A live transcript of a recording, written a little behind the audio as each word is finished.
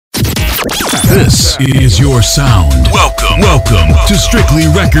This is your sound. Welcome to Strictly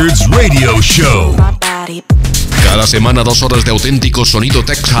Records Radio Show. Cada semana 2 horas de auténtico sonido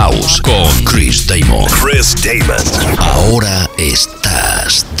Tech House con Chris Damon. Ahora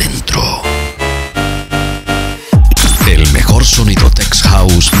estás dentro. El mejor sonido Tech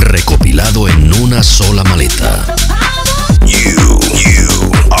House recopilado en una sola maleta. You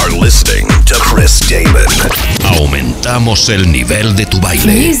are listening to Chris Damon. Aumentamos el nivel de tu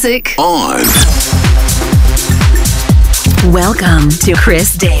baile. Music on. Welcome to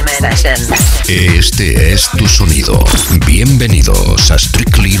Chris Damon Sessions. Este es tu sonido. Bienvenidos a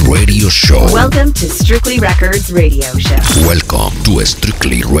Strictly Radio Show. Welcome to Strictly Records Radio Show. Welcome to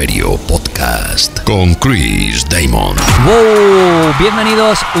Strictly Radio Podcast con Chris Damon. ¡Wow!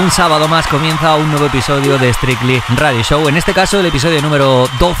 Bienvenidos, un sábado más comienza un nuevo episodio de Strictly Radio Show. En este caso el episodio número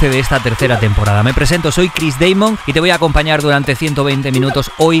 12 de esta tercera temporada. Me presento, soy Chris Damon y te voy a acompañar durante 120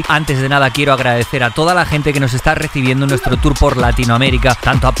 minutos. Hoy, antes de nada, quiero agradecer a toda la gente que nos está recibiendo en nuestro tour por Latinoamérica,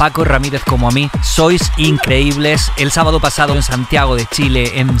 tanto a Paco Ramírez como a mí. Sois increíbles. El sábado pasado en Santiago de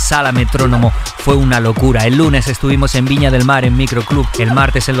Chile, en Sala Metrónomo, fue una locura. El lunes estuvimos en Viña del Mar, en Microclub. El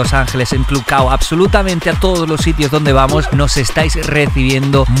martes en Los Ángeles, en Club Cao. Absolutamente a todos los sitios donde vamos nos estáis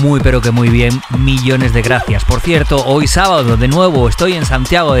recibiendo muy pero que muy bien. Millones de gracias. Por cierto, hoy sábado de nuevo estoy en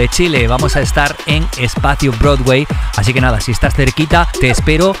Santiago de Chile. Vamos a estar en Espacio Broadway. Así que nada, si estás cerquita, te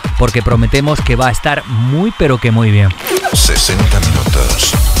espero porque prometemos que va a estar muy pero que muy bien. 60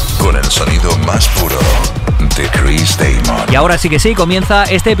 minutos con el sonido más puro de Chris Damon. Y ahora sí que sí, comienza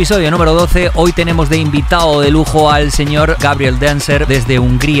este episodio número 12. Hoy tenemos de invitado de lujo al señor Gabriel Dancer desde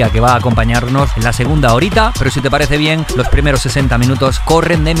Hungría, que va a acompañarnos en la segunda horita. Pero si te parece bien, los primeros 60 minutos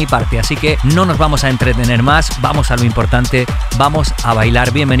corren de mi parte, así que no nos vamos a entretener más. Vamos a lo importante, vamos a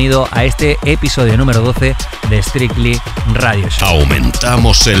bailar. Bienvenido a este episodio número 12 de Strictly Radio Show.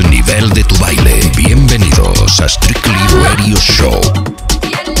 Aumentamos el nivel de tu baile. Bienvenidos a Strictly Radio Show.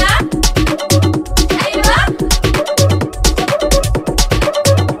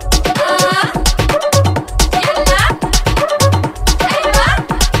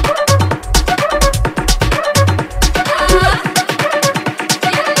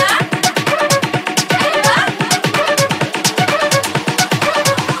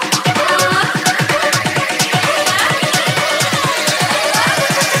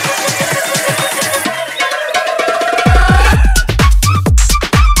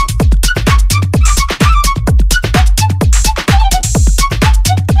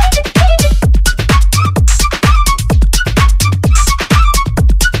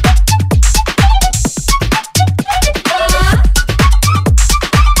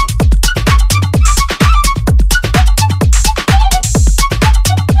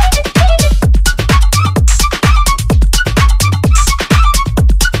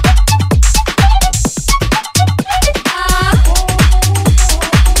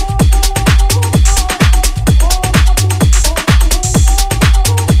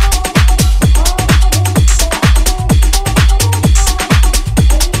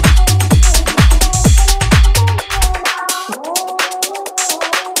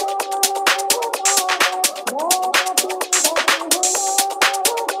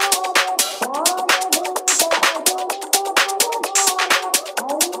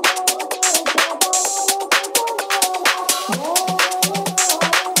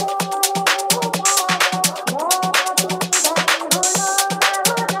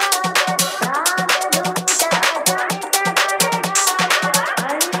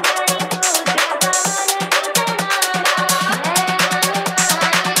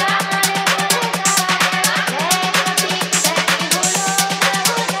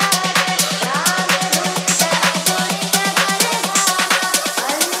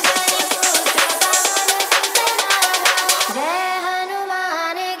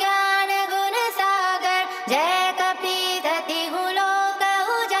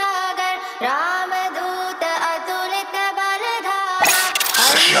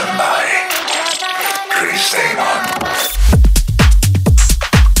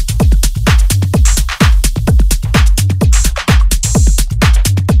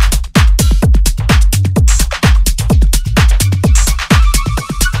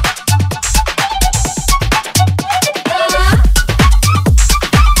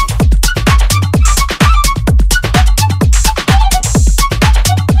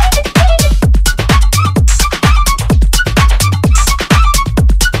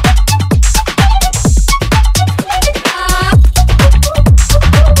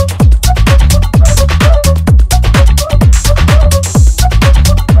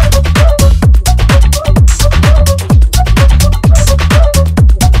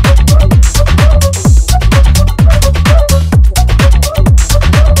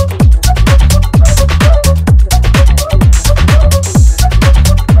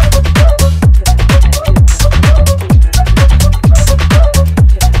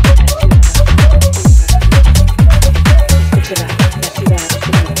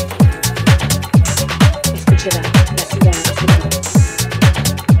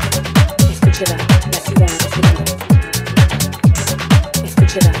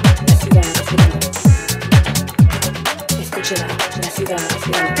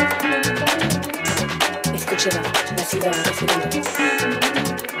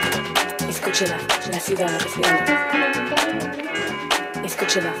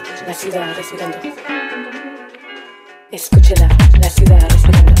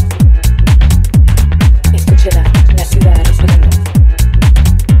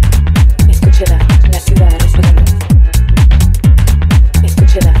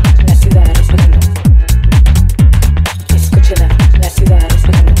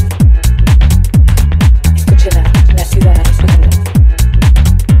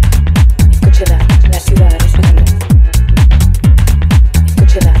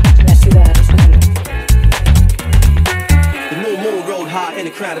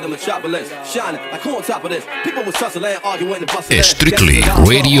 Strictly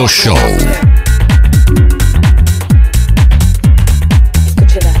Radio Show.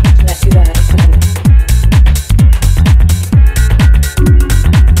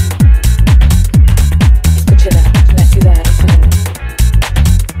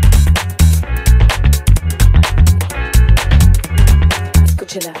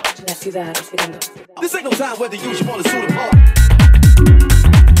 This ain't no time whether you should want to suit apart.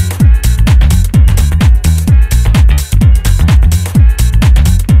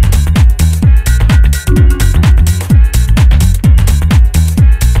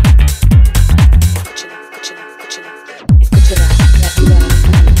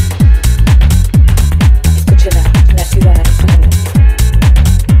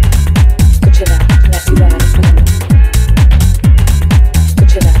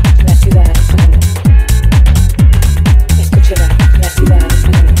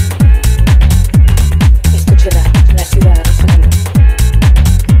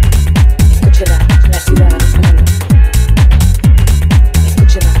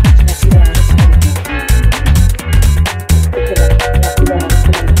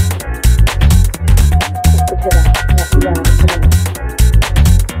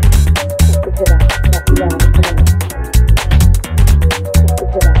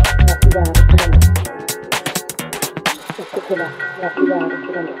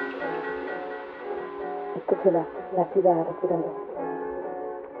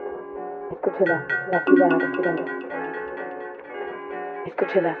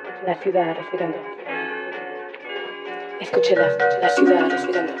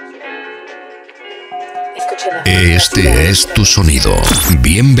 Este es tu sonido.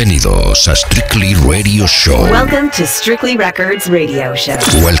 Bienvenidos a Strictly Radio Show. Welcome to Strictly Records Radio Show.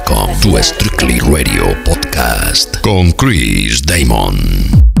 Welcome to Strictly Radio Podcast con Chris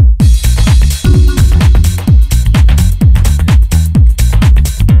Damon.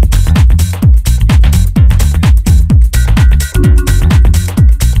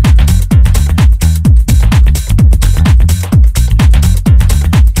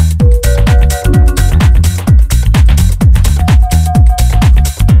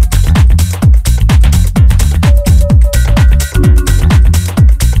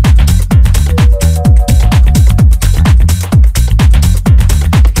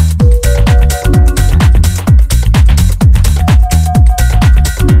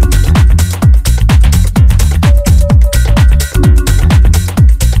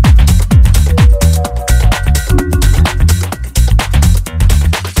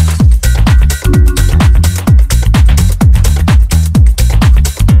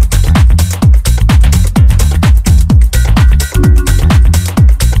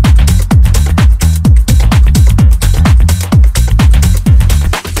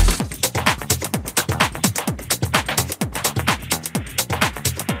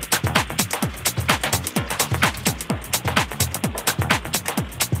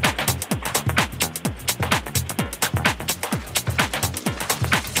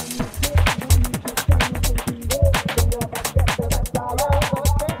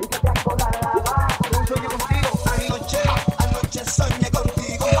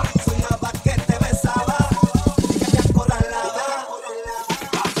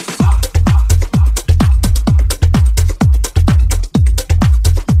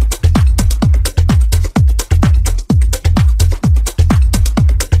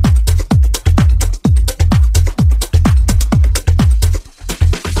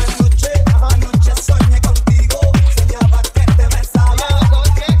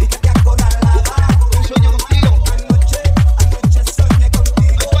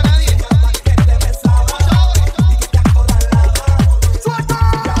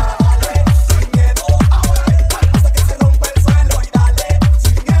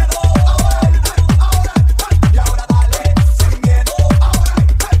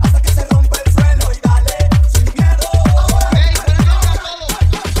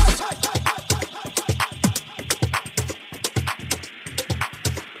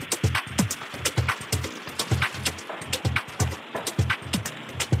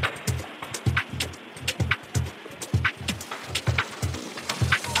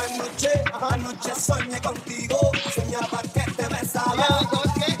 Anoche soñé contigo, soñaba que te besaba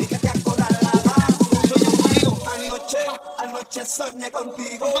y que te acorralaba. Anoche soñé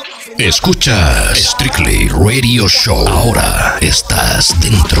contigo. Escucha Strictly Radio Show. Ahora estás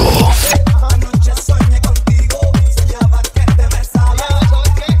dentro. Anoche soñé contigo, soñaba que te besaba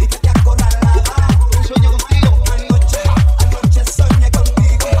y que te acorralaba. Anoche soñé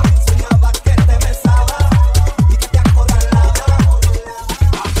contigo, soñaba que te besaba y que te acorralaba.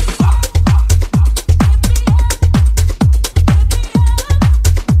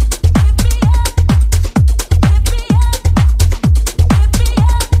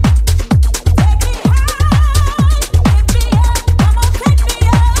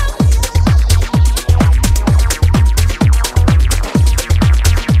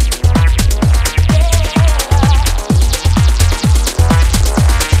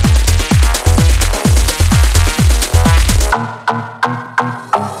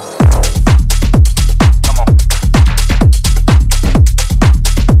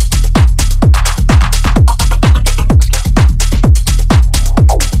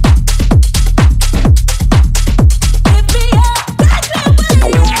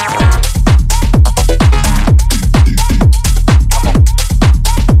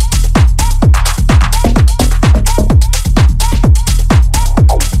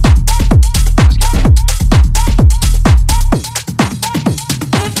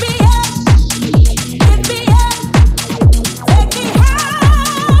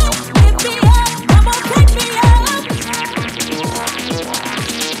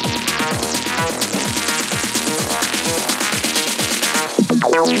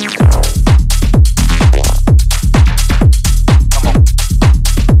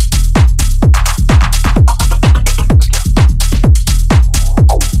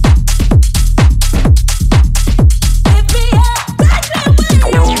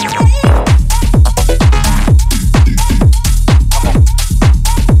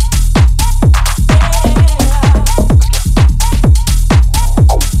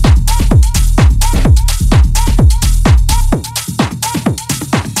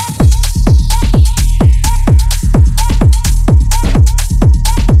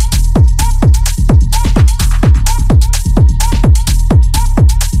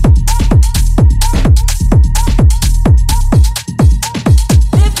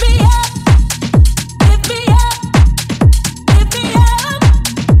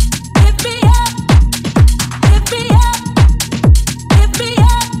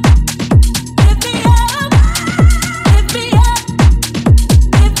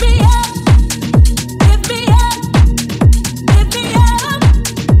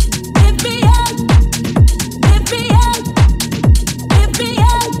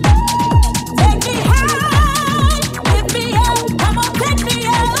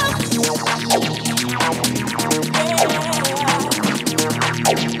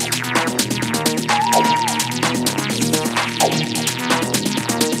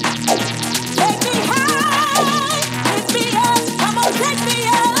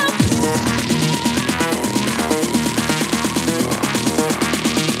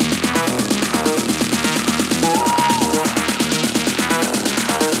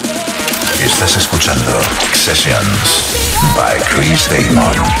 Estás escuchando Sessions by Chris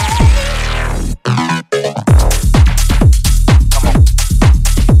Damon.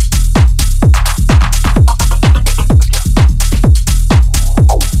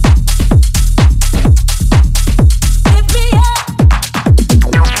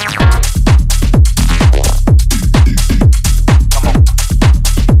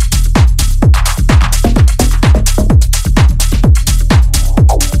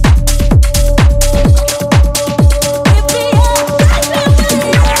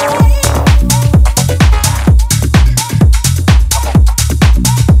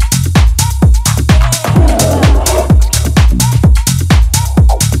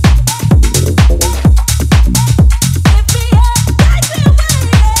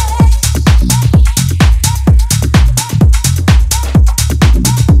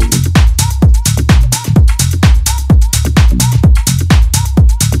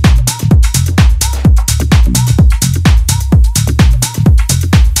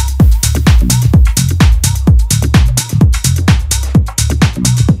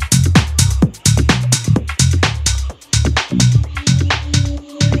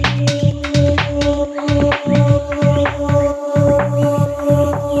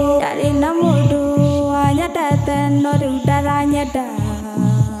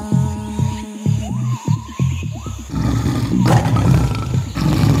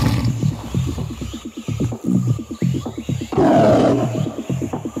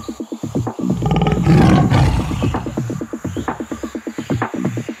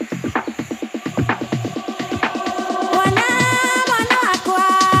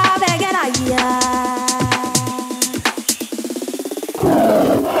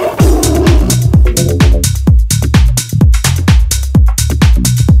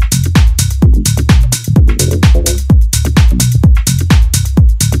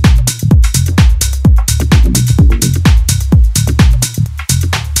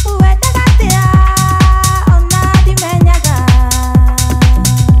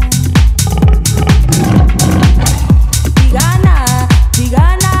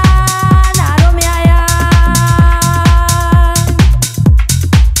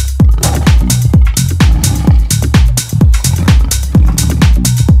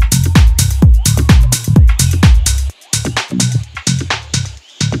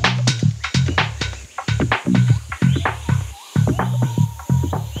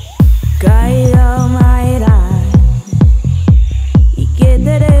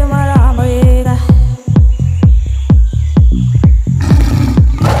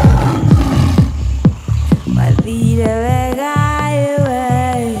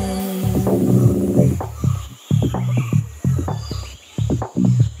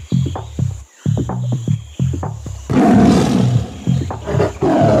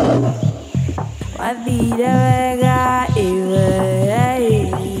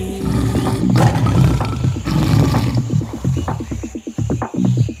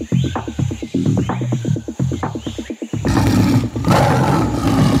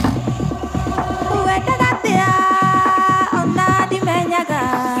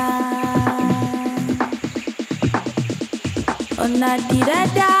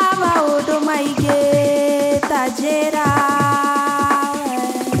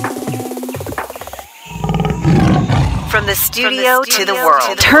 From the studio to the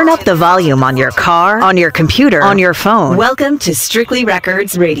world. Turn up the volume on your car, on your computer, on your phone. Welcome to Strictly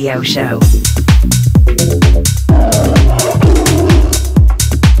Records Radio Show.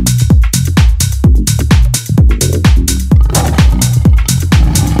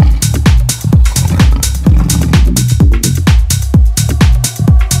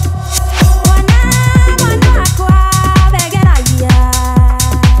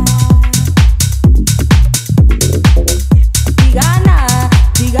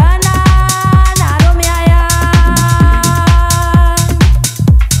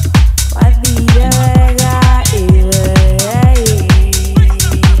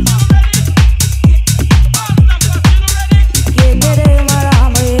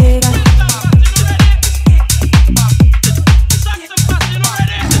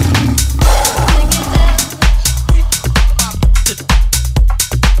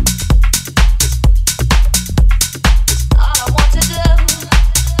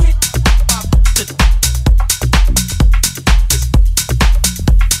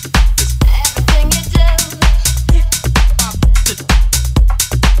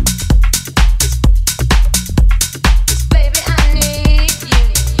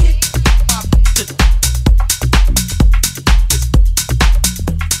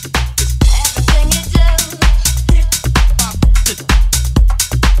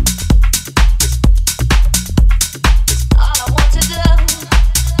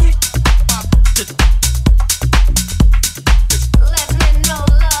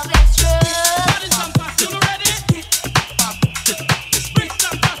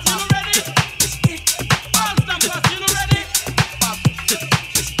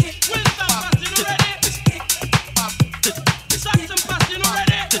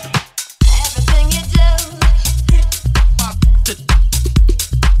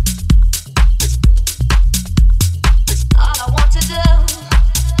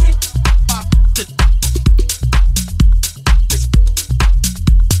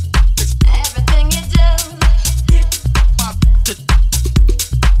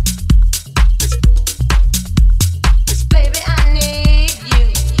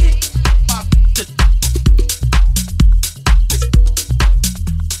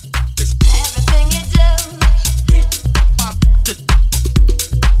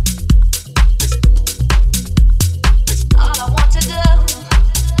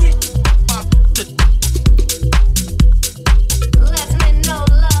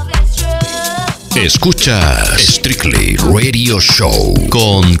 Escuchas Strictly Radio Show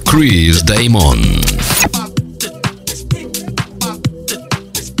con Chris Damon.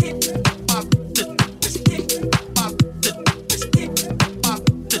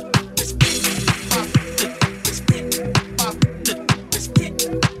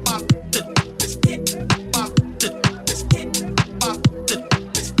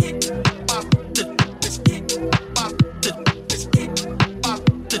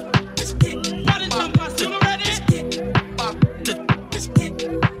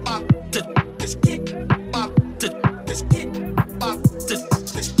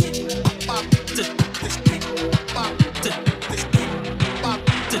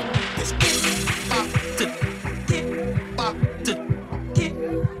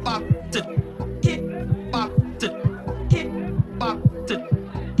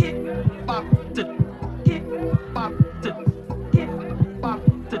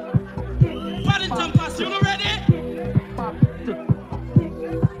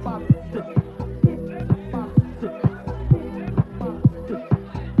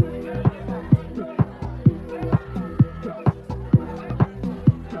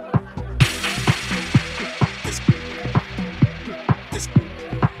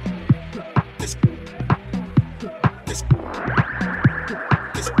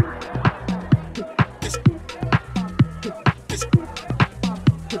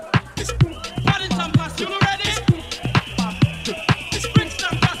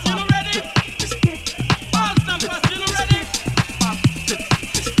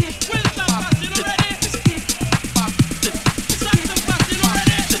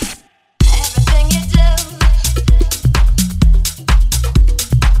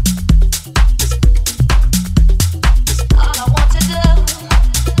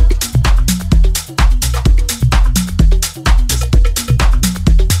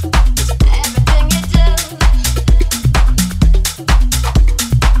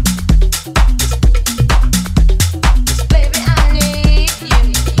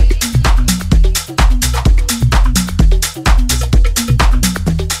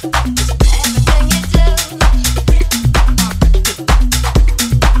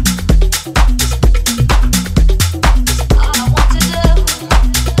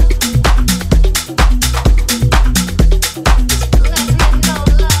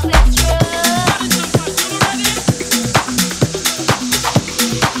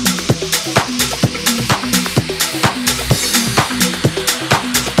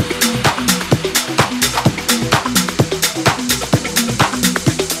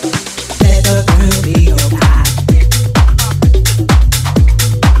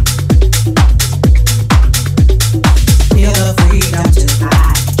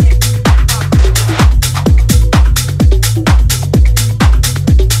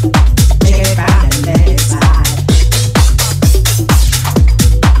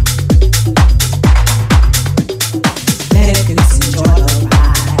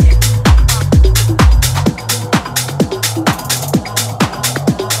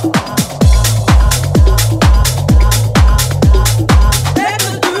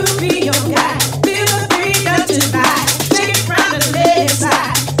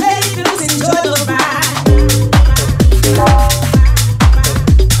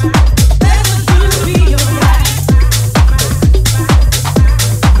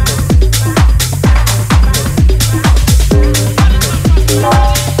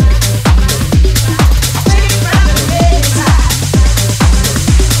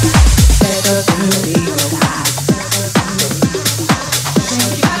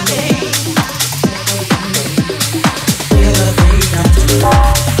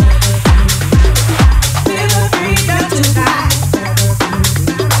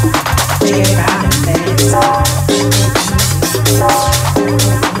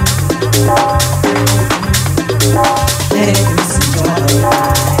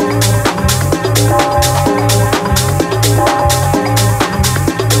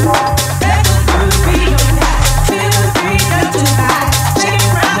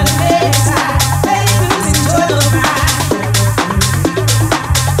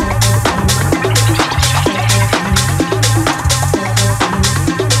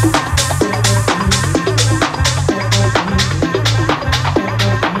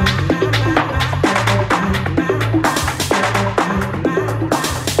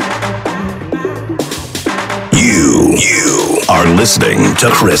 You're listening to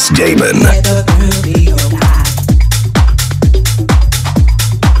Chris Damon.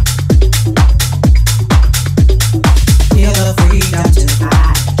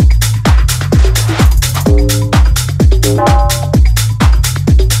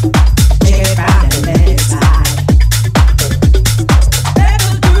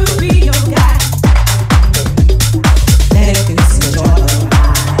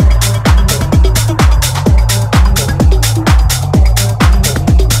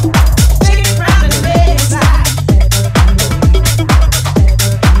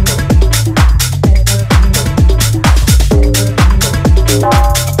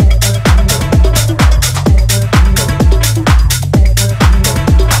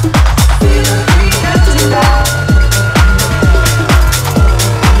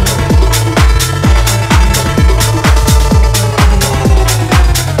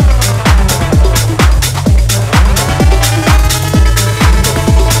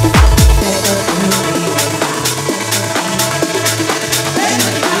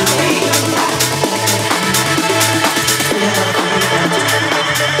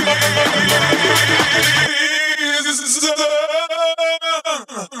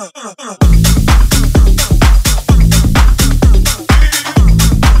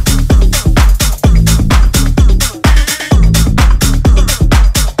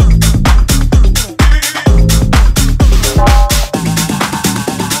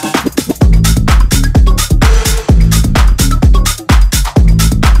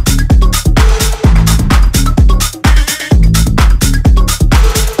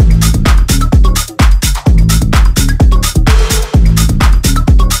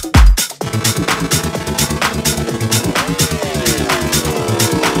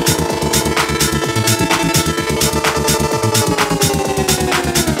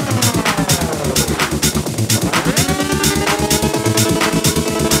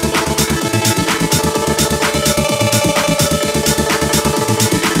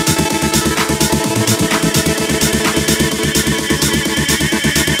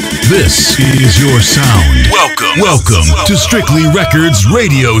 This is your sound. Welcome to Strictly Records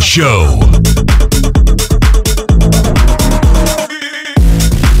Radio Show.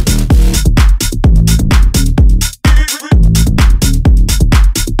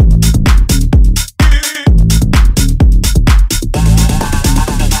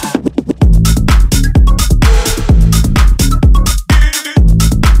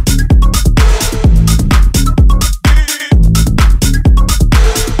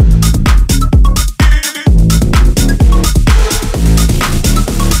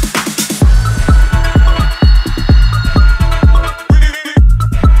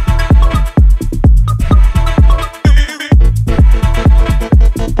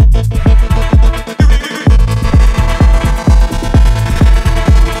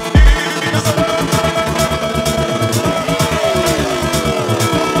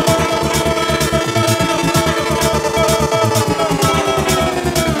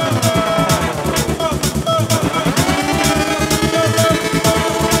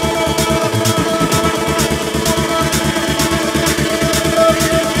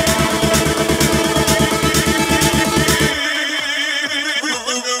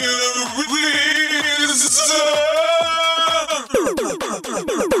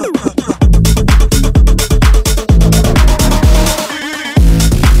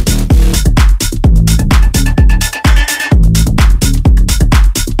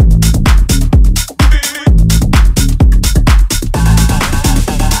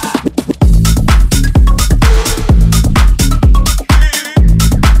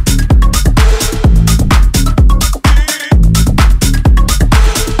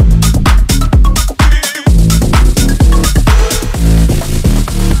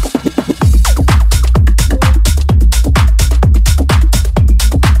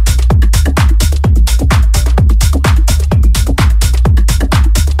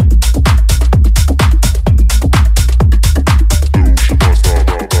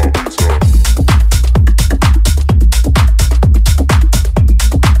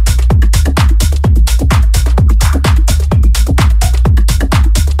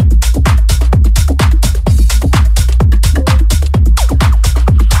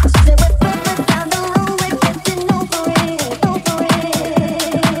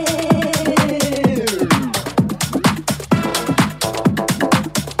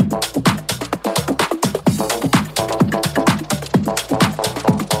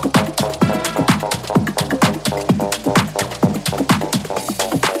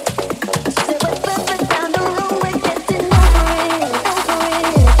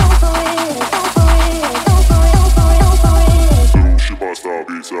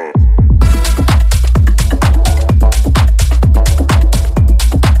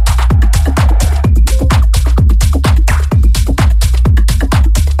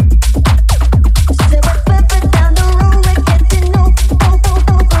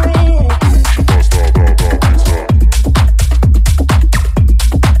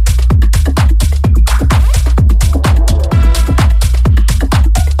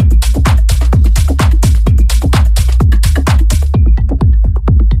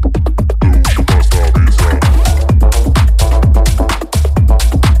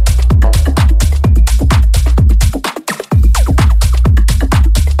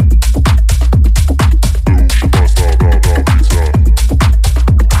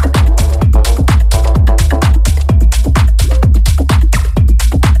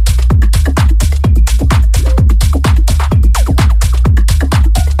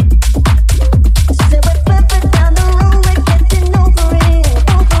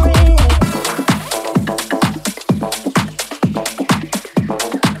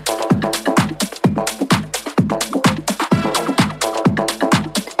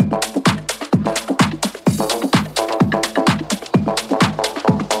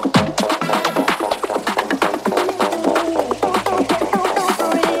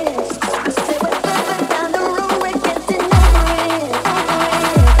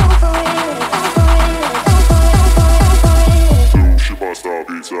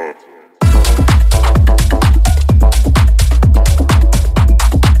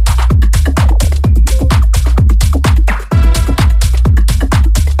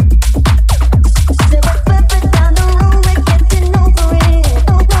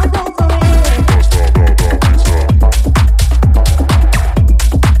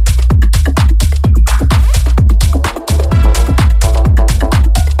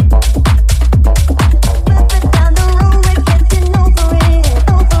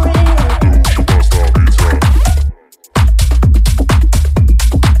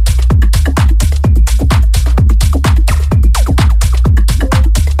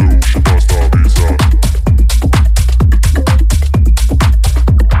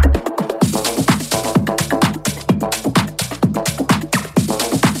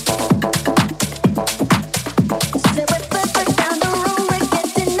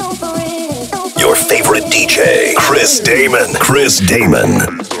 DJ Chris Damon. Chris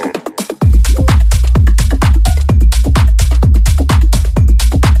Damon.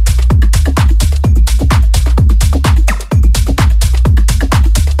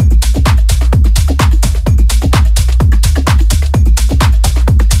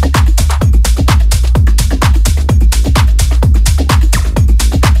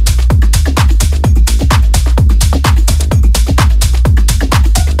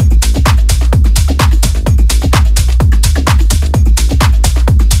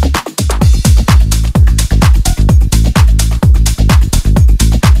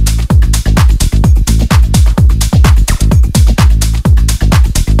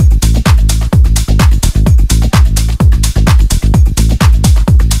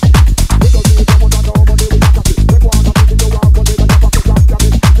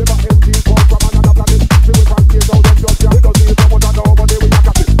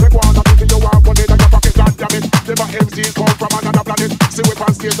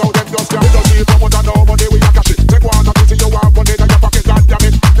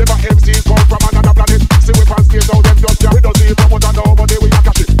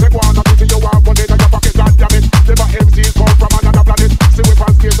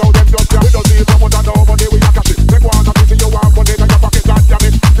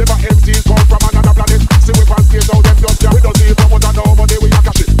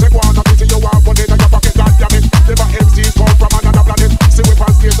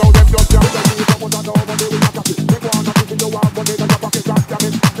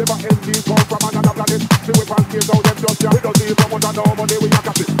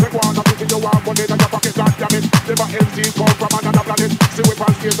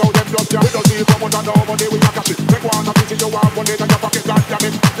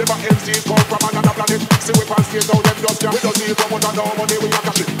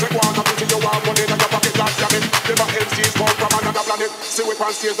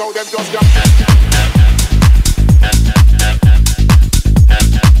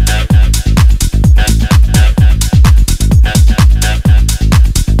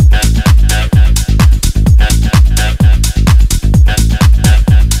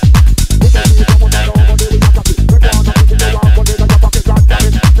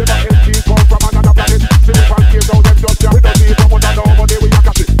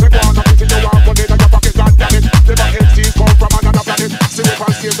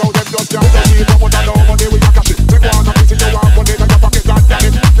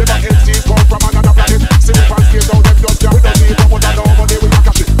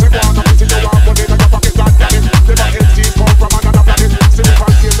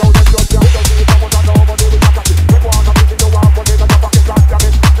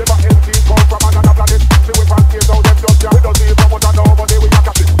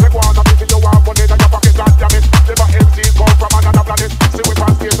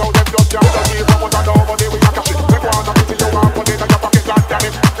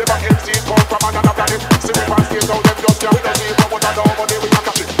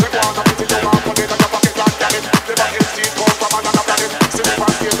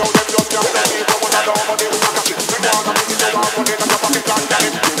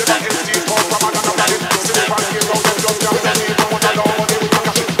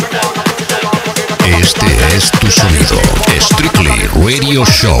 Este es tu sonido. Strictly Radio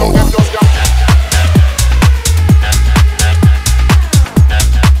Show.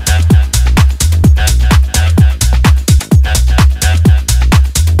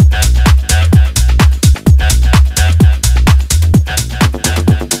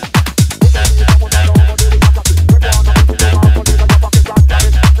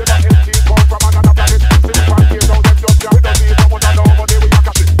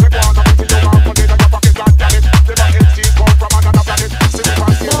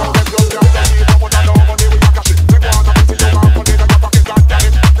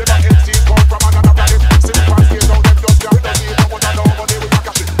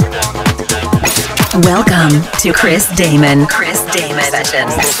 Welcome to Chris Damon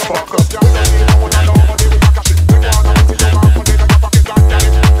Sessions.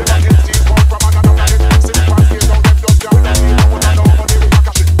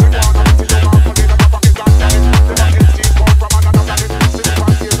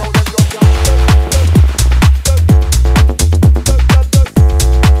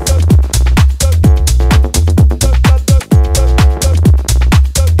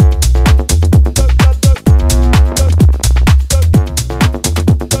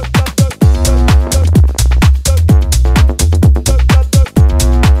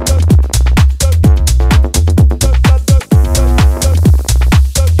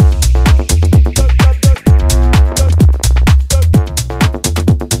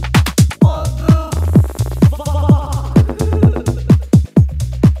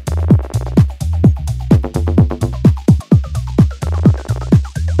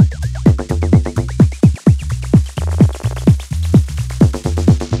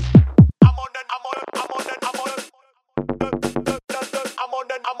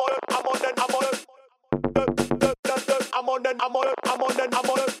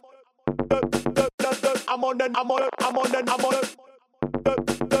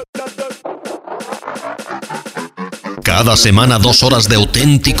 Cada semana 2 horas de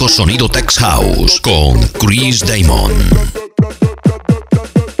auténtico sonido Tech House con Chris Damon.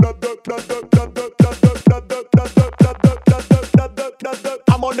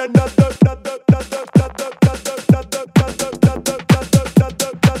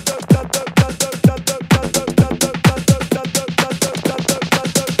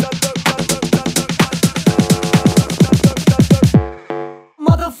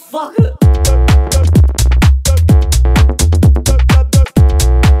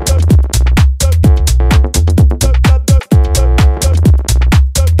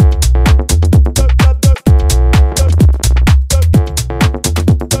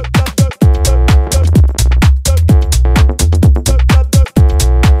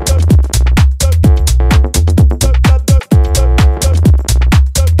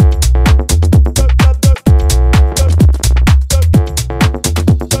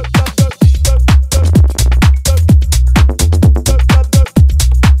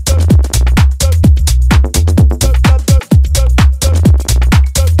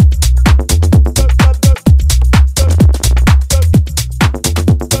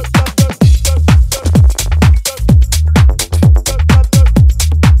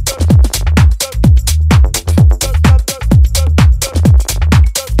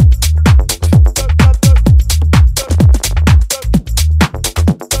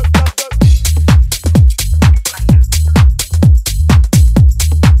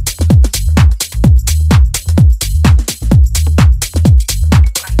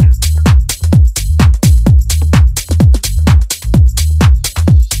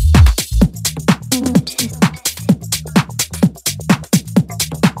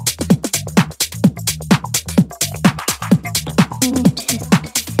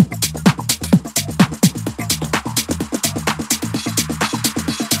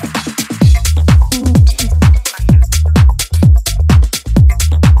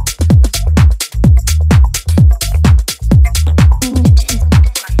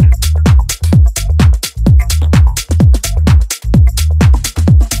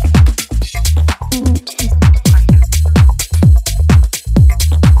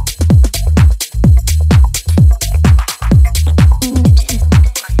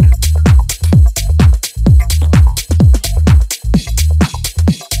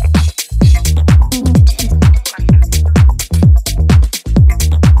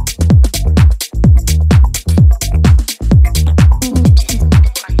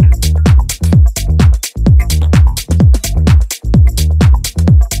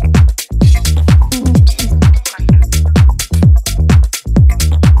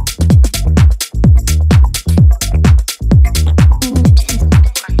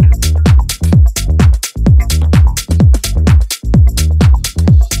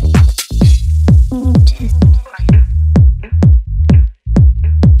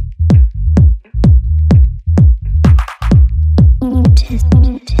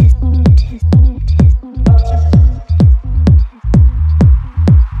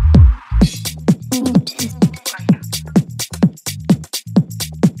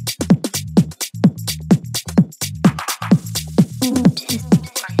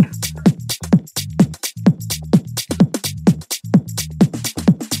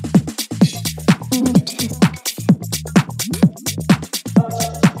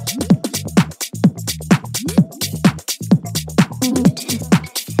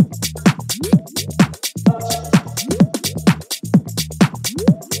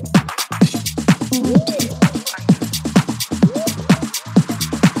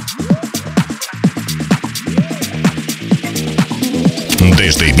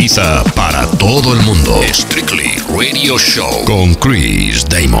 Desde Ibiza para todo el mundo, Strictly Radio Show con Chris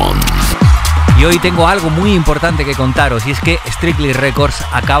Damon. Y hoy tengo algo muy importante que contaros, y es que Strictly Records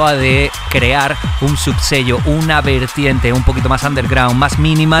acaba de crear un subsello, una vertiente un poquito más underground, más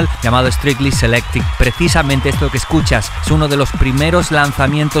minimal, llamado Strictly Selected. Precisamente esto que escuchas es uno de los primeros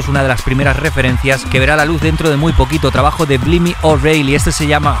lanzamientos, una de las primeras referencias que verá la luz dentro de muy poquito. Trabajo de Blimmy O'Reilly, este se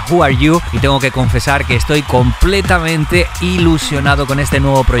llama Who Are You, y tengo que confesar que estoy completamente ilusionado con este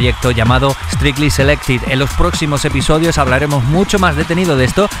nuevo proyecto llamado Strictly Selected. En los próximos episodios hablaremos mucho más detenido de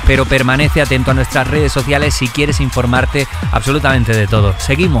esto, pero permanece atento a nuestras redes sociales si quieres informarte absolutamente de todo.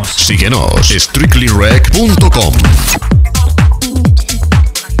 Seguimos. Síguenos, strictlyrec.com.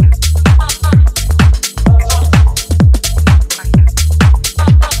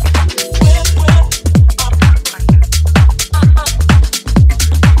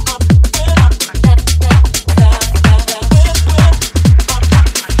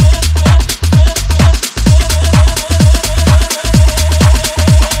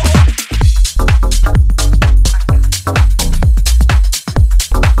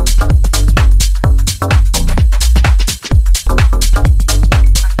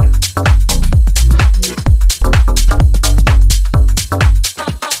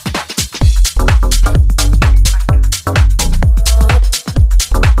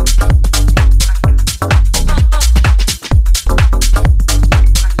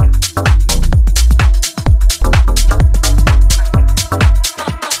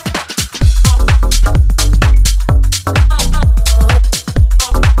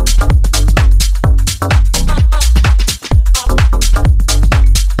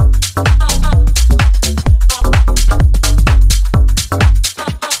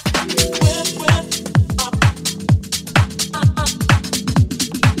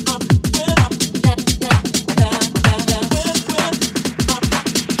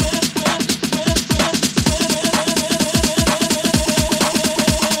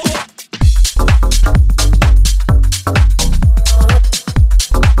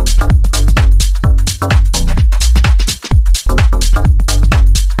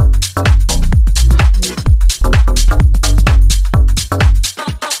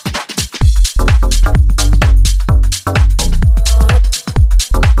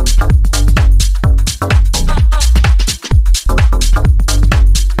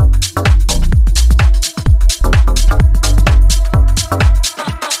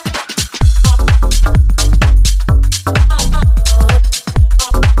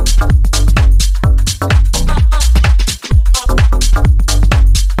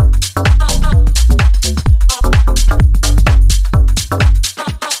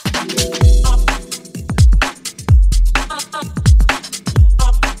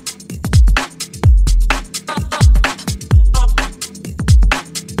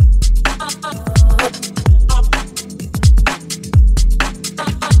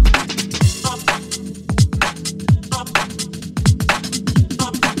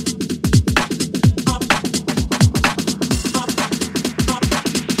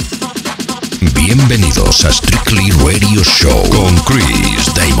 Bienvenidos a Strictly Radio Show con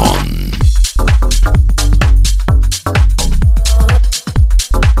Chris Damon.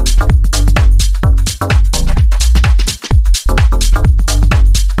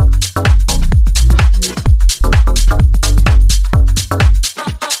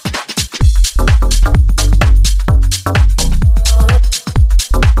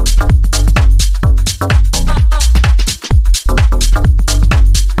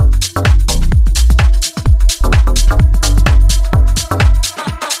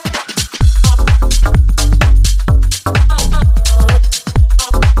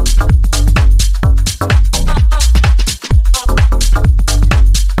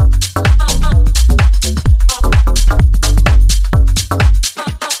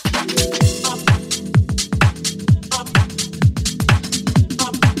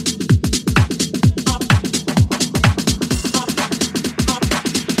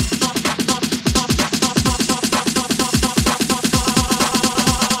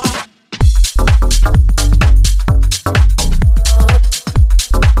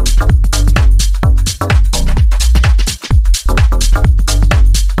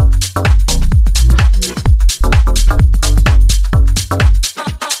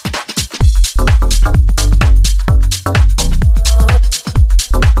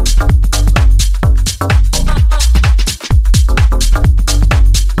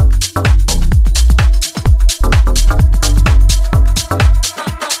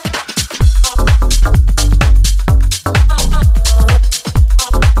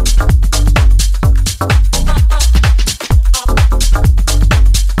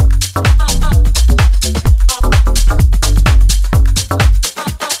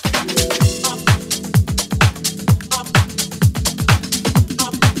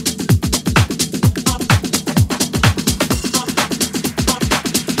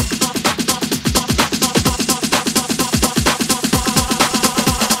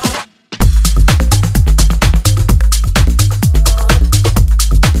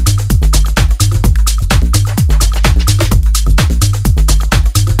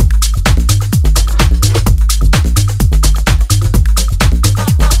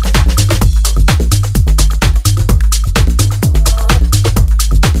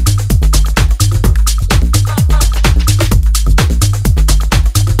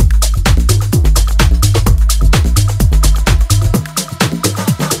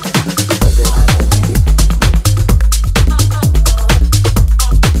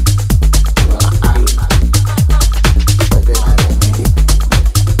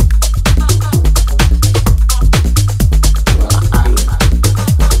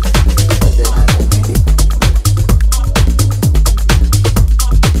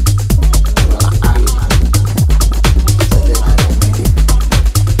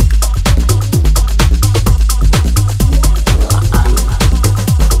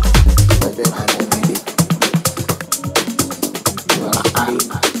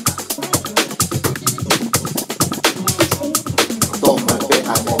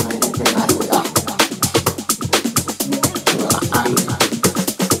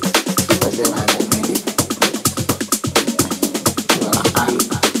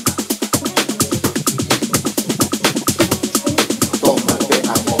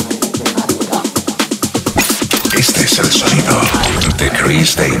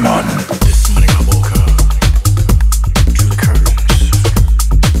 Chris Damon.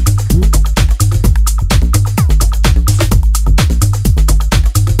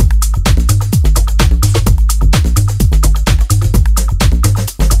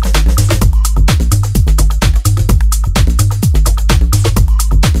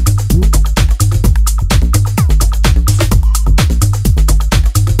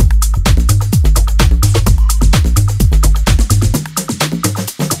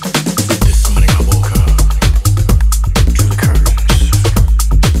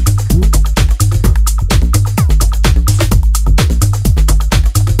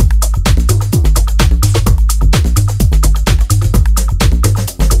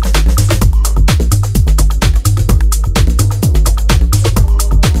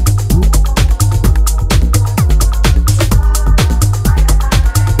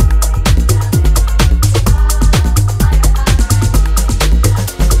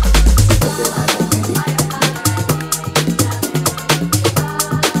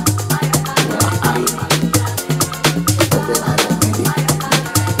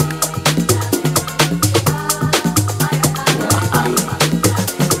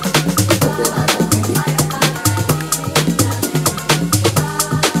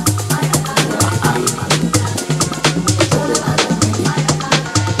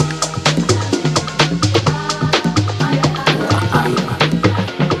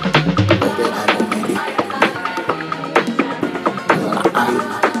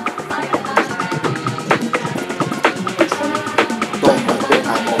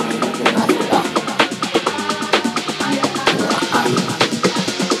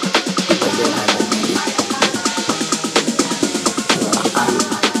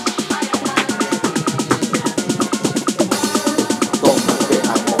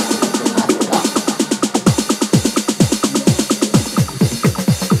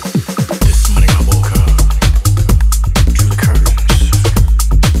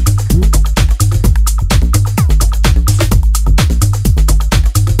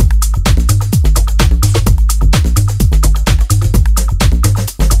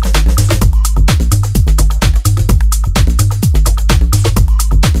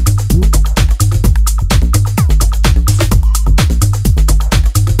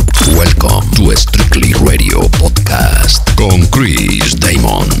 Chris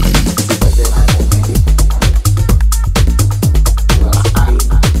Damon.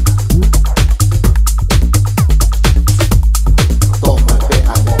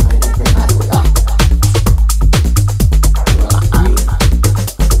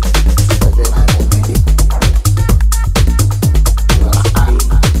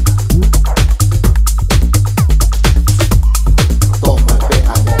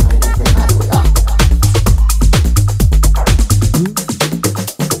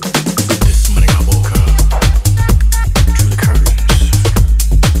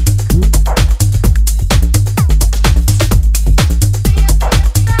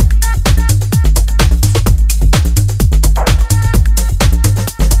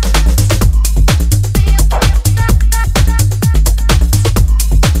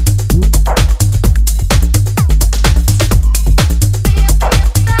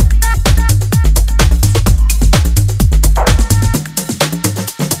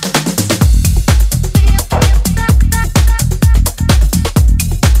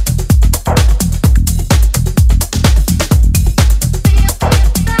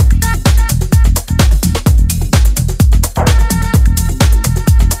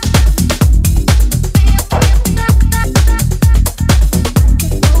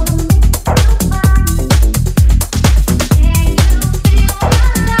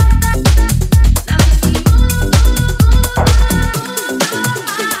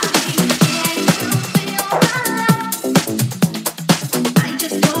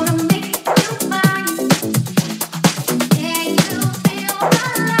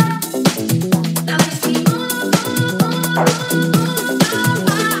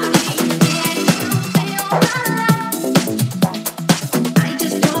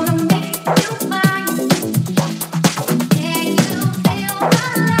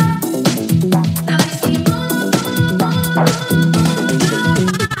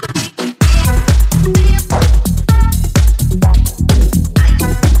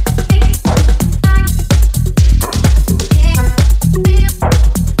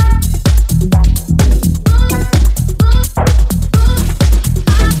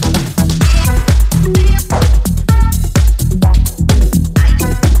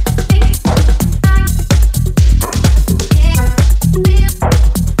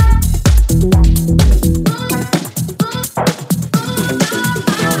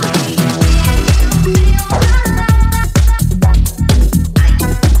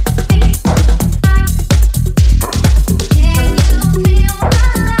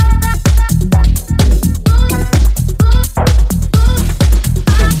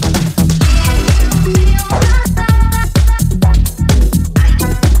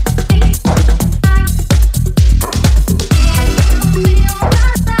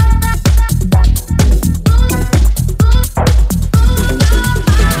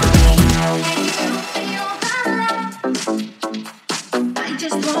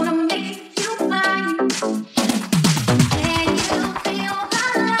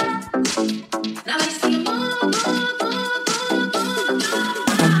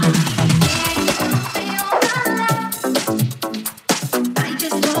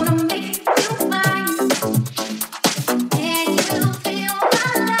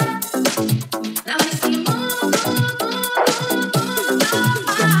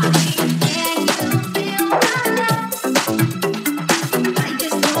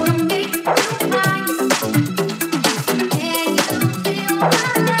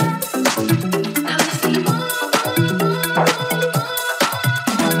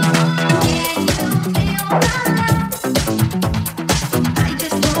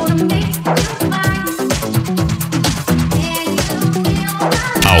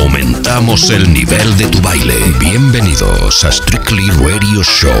 Aumentamos el nivel de tu baile. Bienvenidos a Strictly Radio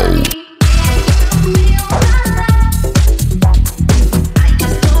Show.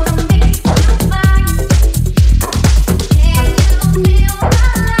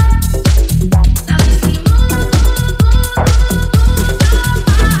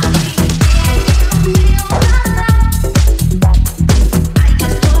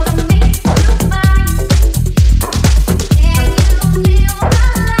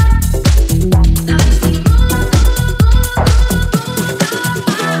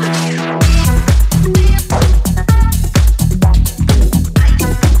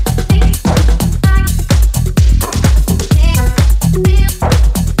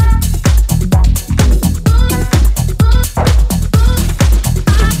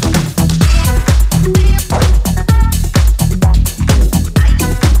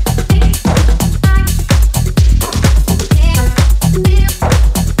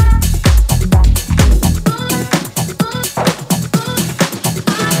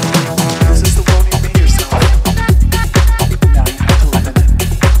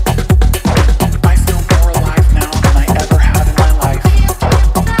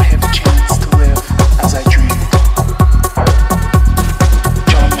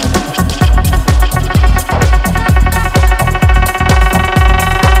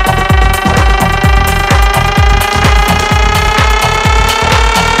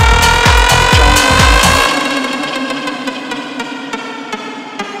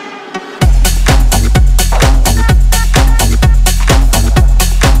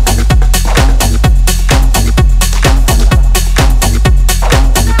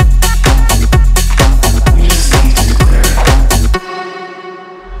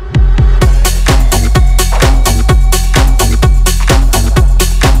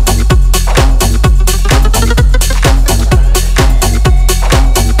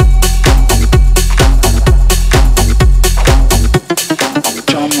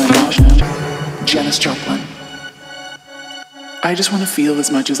 I just want to feel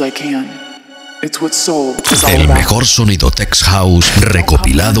as much as I can. It's what soul is all El about. mejor sonido Tech House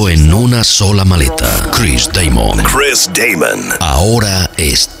recopilado en una sola maleta. Chris Damon. Chris Damon. Ahora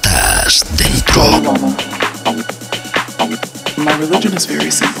estás dentro. My religion is very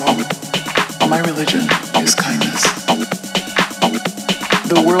simple. My religion is kindness.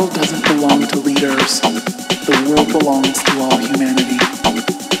 The world doesn't belong to leaders. The world belongs to all humanity.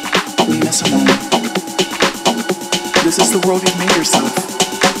 Leave us alone. This is the world you've made yourself.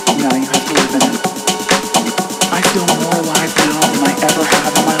 Now you have to live in it. I feel more alive now than I ever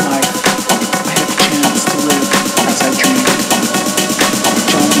have in my life. I have a chance to live as I dream.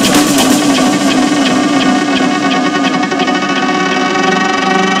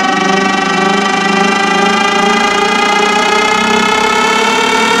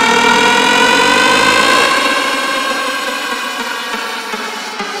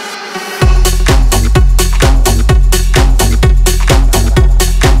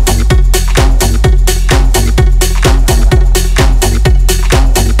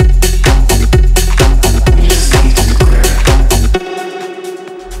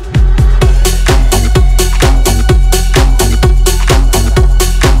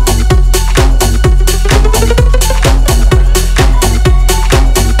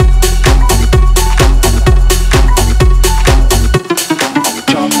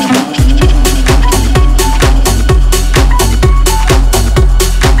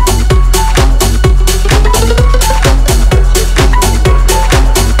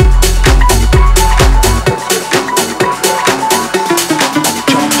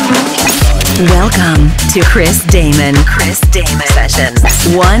 Welcome to Chris Damon Sessions.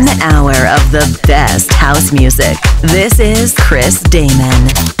 1 hour of the best house music. This is Chris Damon.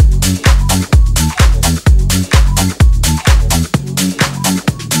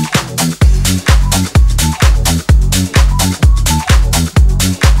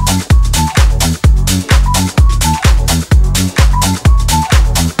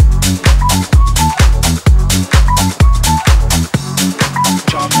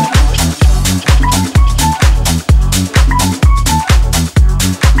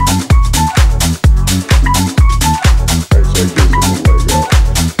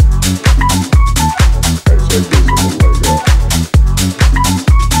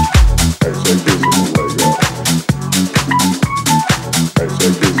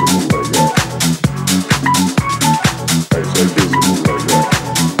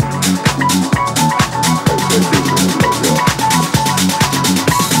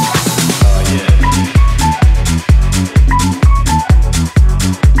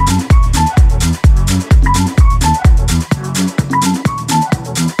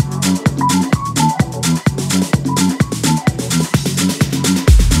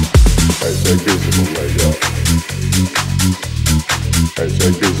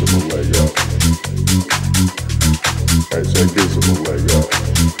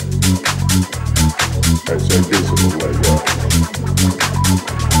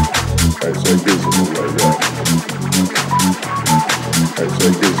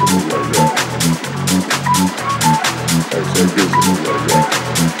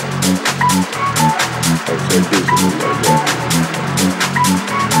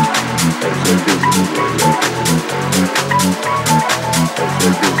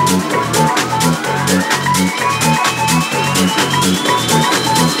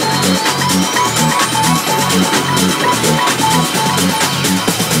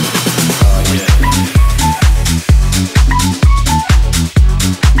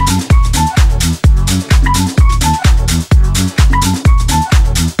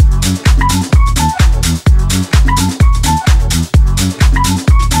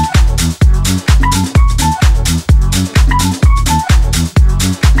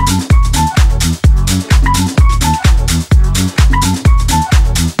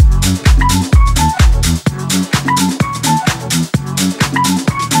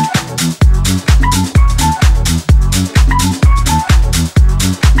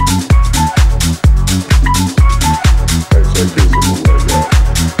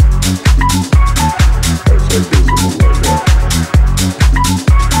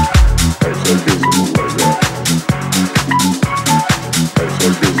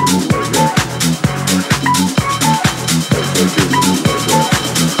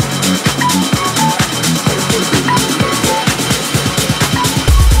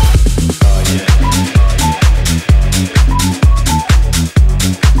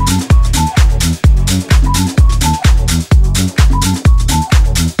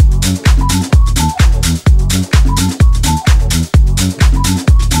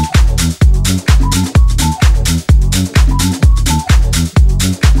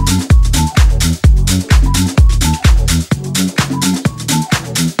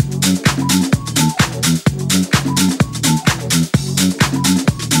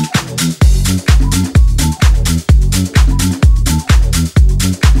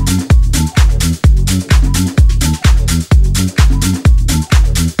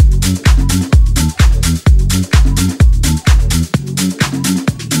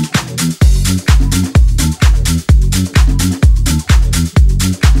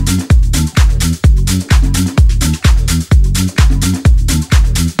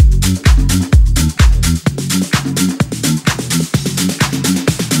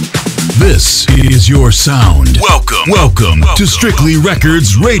 is your sound. Welcome to Strictly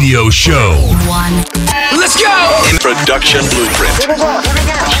Records Radio Show. Let's go! Introduction Blueprint.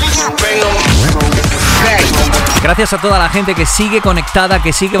 Gracias a toda la gente que sigue conectada,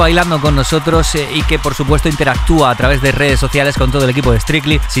 que sigue bailando con nosotros y que por supuesto interactúa a través de redes sociales con todo el equipo de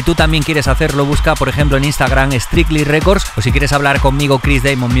Strictly. Si tú también quieres hacerlo, busca por ejemplo en Instagram Strictly Records, o si quieres hablar conmigo, Chris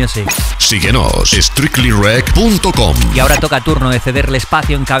Damon Music. Síguenos, strictlyrec.com. Y ahora toca turno de cederle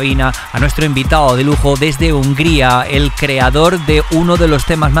espacio en cabina a nuestro invitado de lujo desde Hungría, el creador de uno de los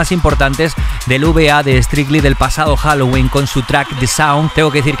temas más importantes del VA de Strictly del pasado Halloween con su track The Sound.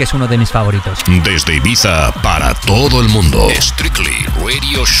 Tengo que decir que es uno de mis favoritos. Desde Ibiza para todo el mundo, Strictly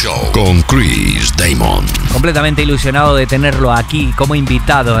Radio Show con Chris Damon. Completamente ilusionado de tenerlo aquí como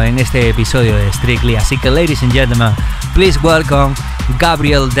invitado en este episodio de Strictly. Así que, ladies and gentlemen, please welcome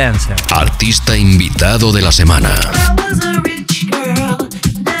Gabriel Dancer. Artista invitado de la semana.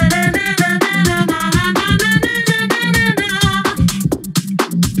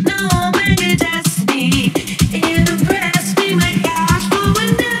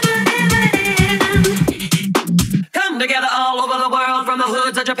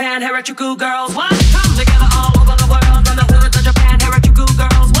 Japan, Harajuku girls, what? Come together all over the world, from the hoods of Japan, Harajuku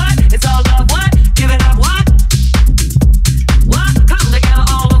girls, what? It's all love, what? Give it up, what? What? Come together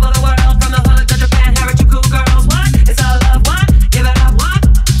all over the world, from the hoods of Japan, Harajuku girls, what? It's all love, what? Give it up, what?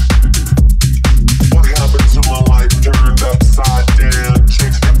 What happened to my life turned upside down?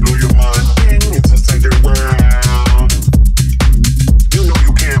 Chicks that blew your mind, it's a second round. You know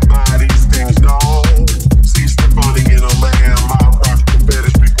you can't buy these things, no. See Stephanie in a lamb, I rock the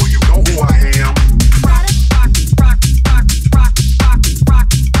fetish people, you know who I am.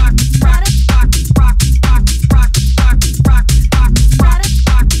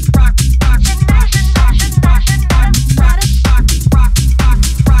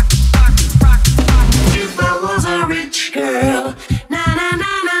 If I was a rich girl, na na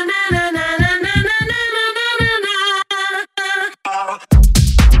na na na na na na na na na na.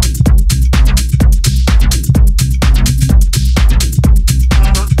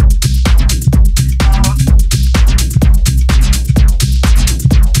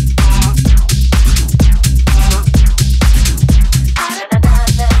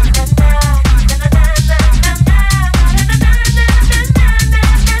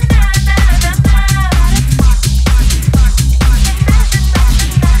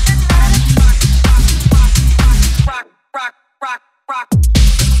 Rock, rock, rock, rock.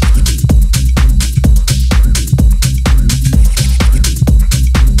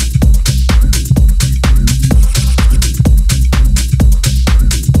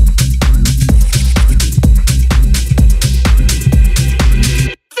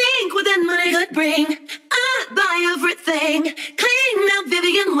 Think what that money could bring. I'd buy everything. Clean out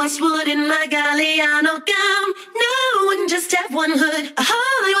Vivian Westwood in my Galliano gown. No, wouldn't just have one hood. A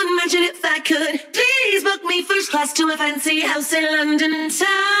Hollywood mansion if I could. Please book me first class to a fancy house in London town.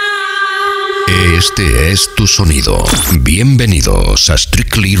 Este es tu sonido. Bienvenidos a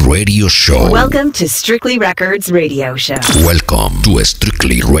Strictly Radio Show. Welcome to Strictly Records Radio Show. Welcome to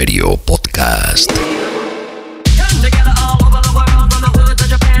Strictly Radio Podcast. Come together all over the world, from the hoods of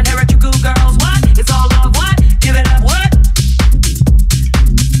Japan, Harajuku girls, what? It's all love, what? Give it up, what?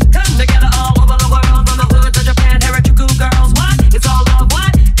 Come together all over the world, from the hoods of Japan, Harajuku girls, what? It's all love,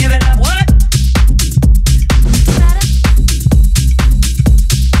 what? Give it up, what?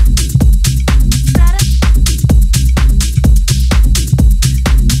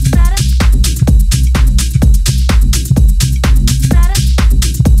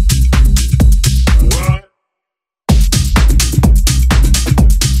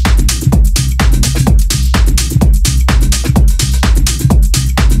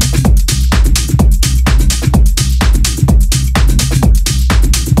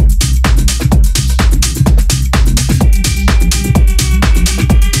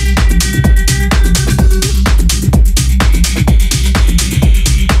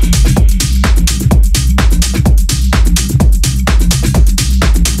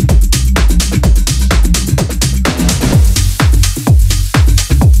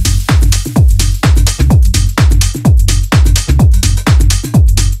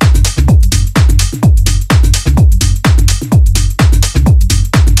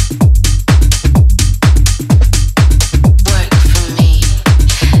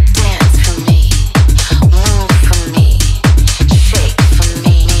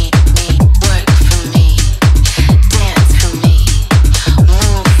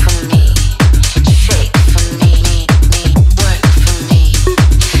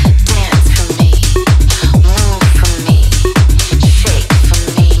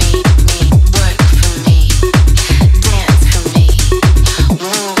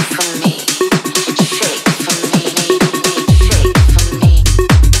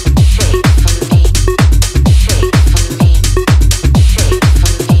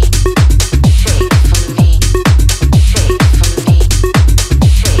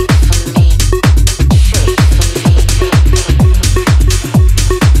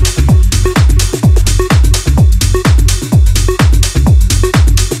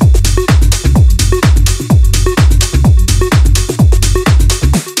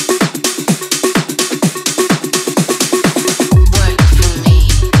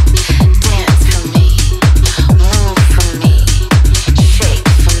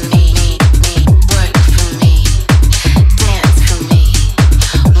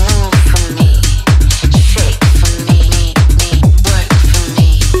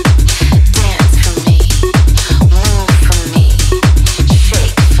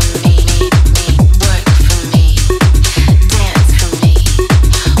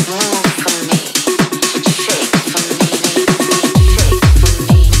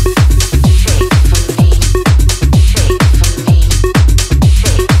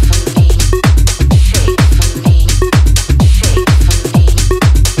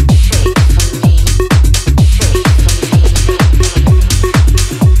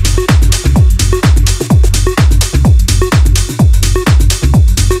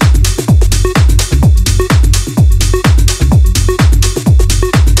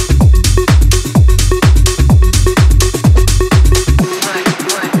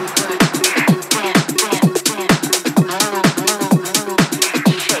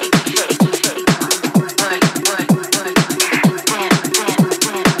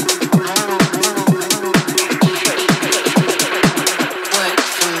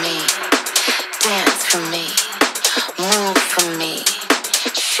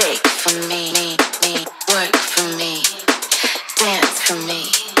 for me,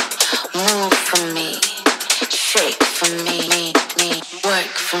 move for me, shake for me,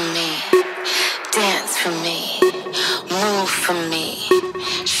 work for me, dance for me, move for me,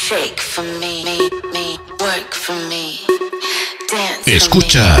 shake for me, work for me.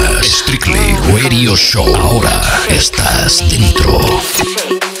 Escucha Strictly Radio Show. Ahora estás dentro.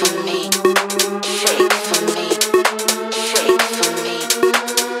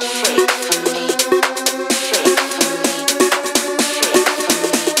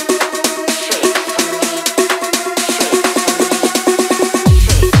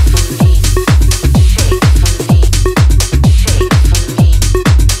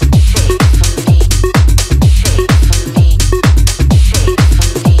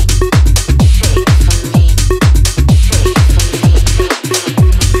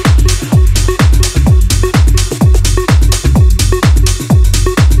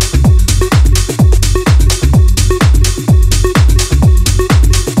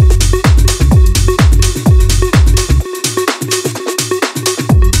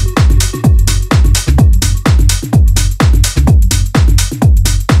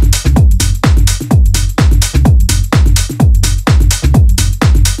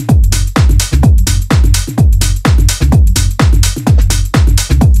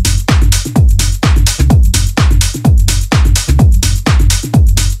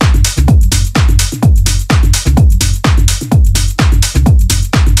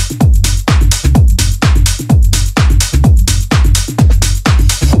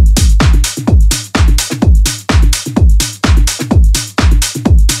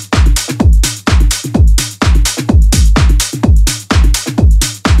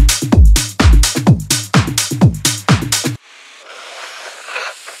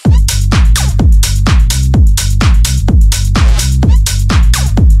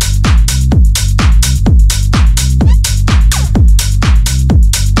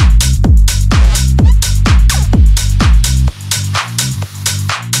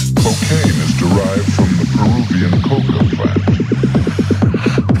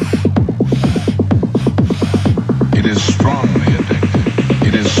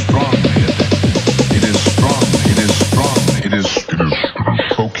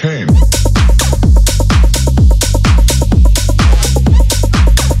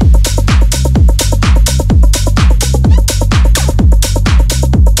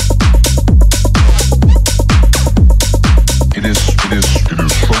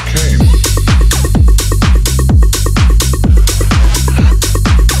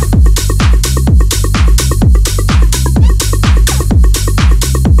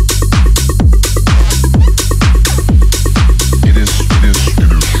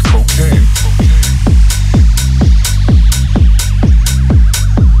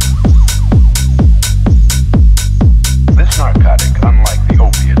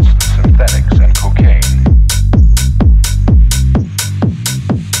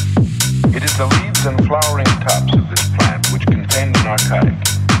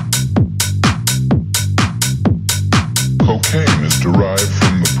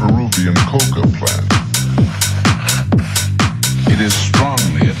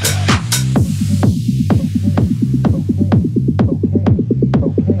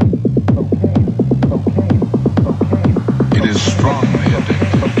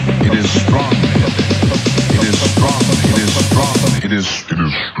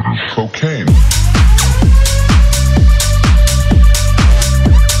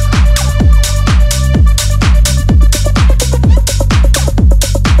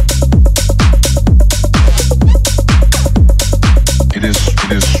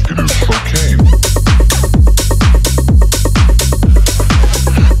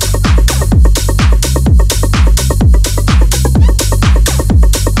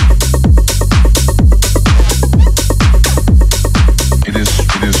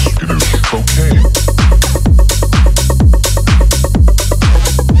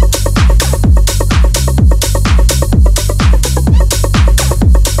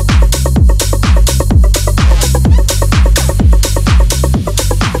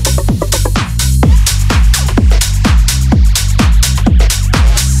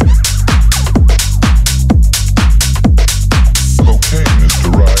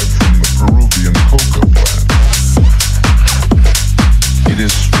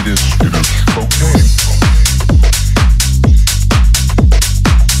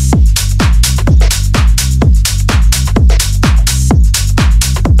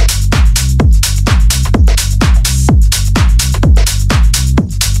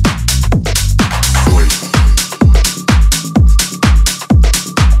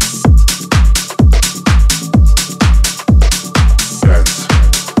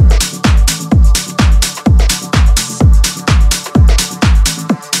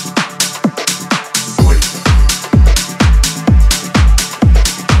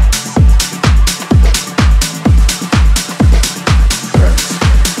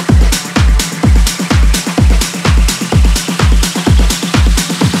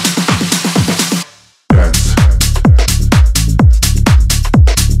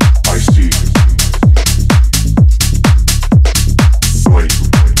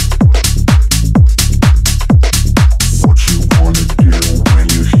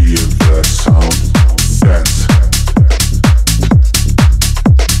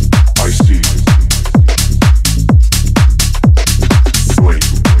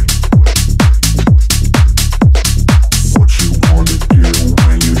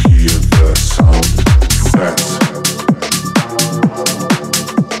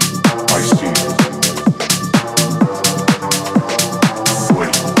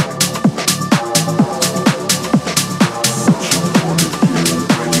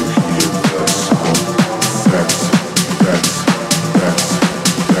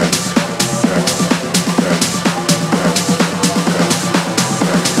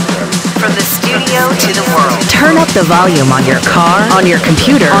 radio to the world. Turn up the volume on your car, on your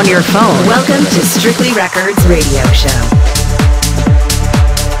computer, on your phone. Welcome to Strictly Records Radio Show.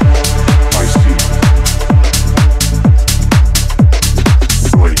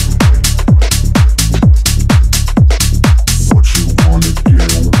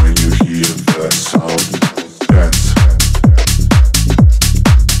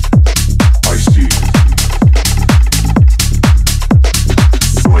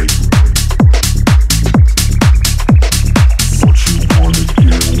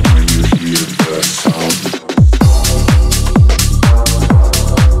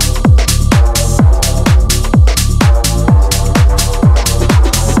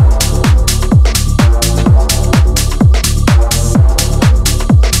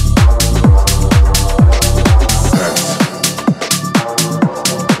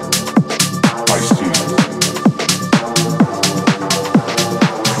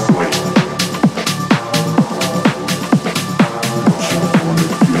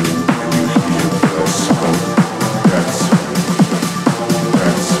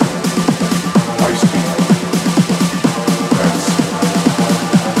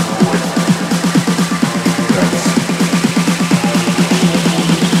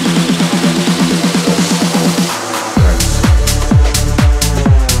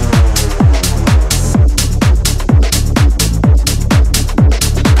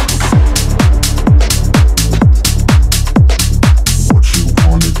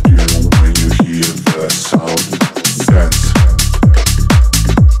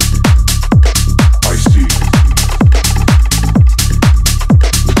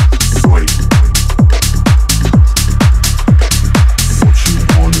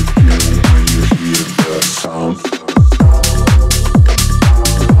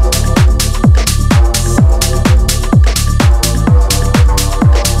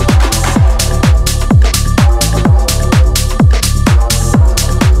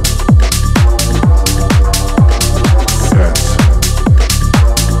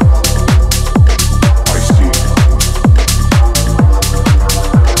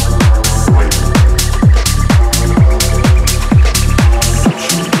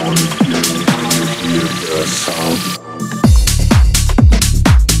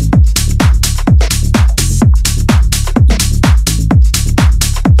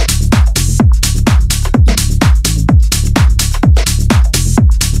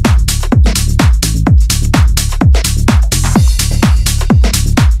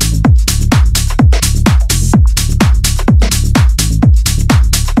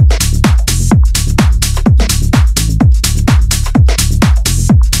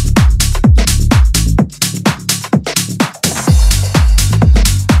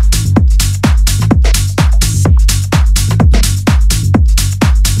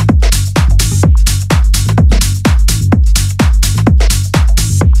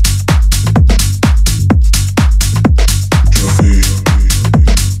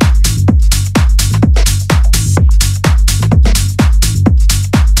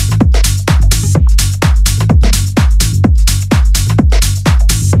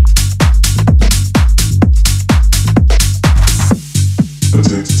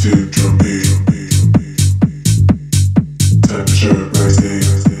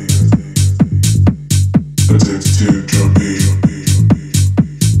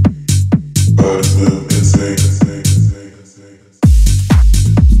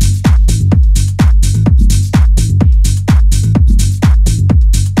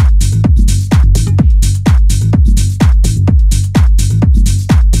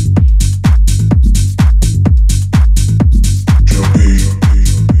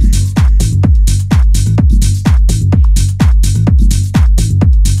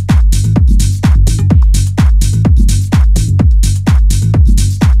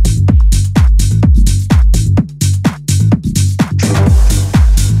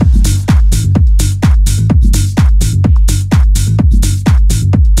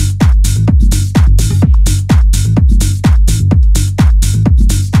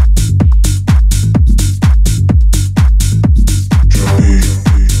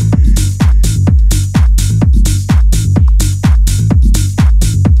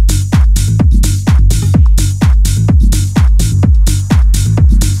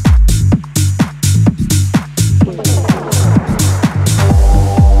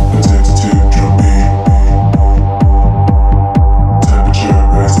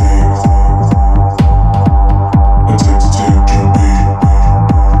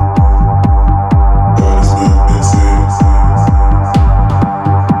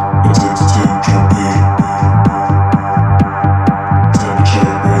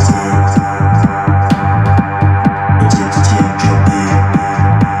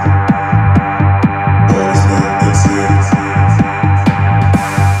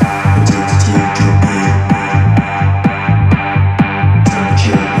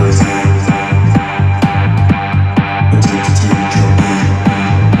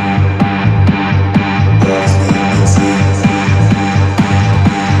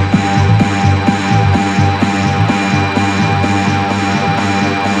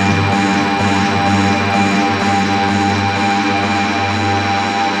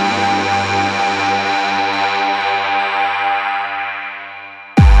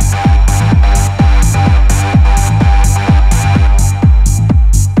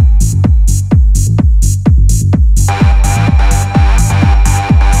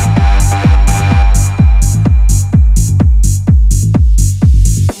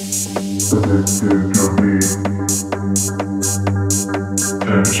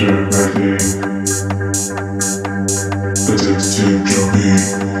 Temperature rising. Physics too jumpy.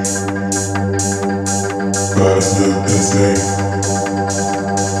 Body still insane.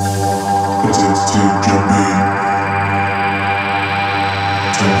 Physics too jumpy.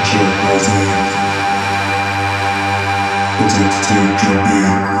 Temperature rising. Physics too jumpy.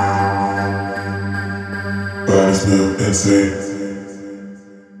 Body still insane.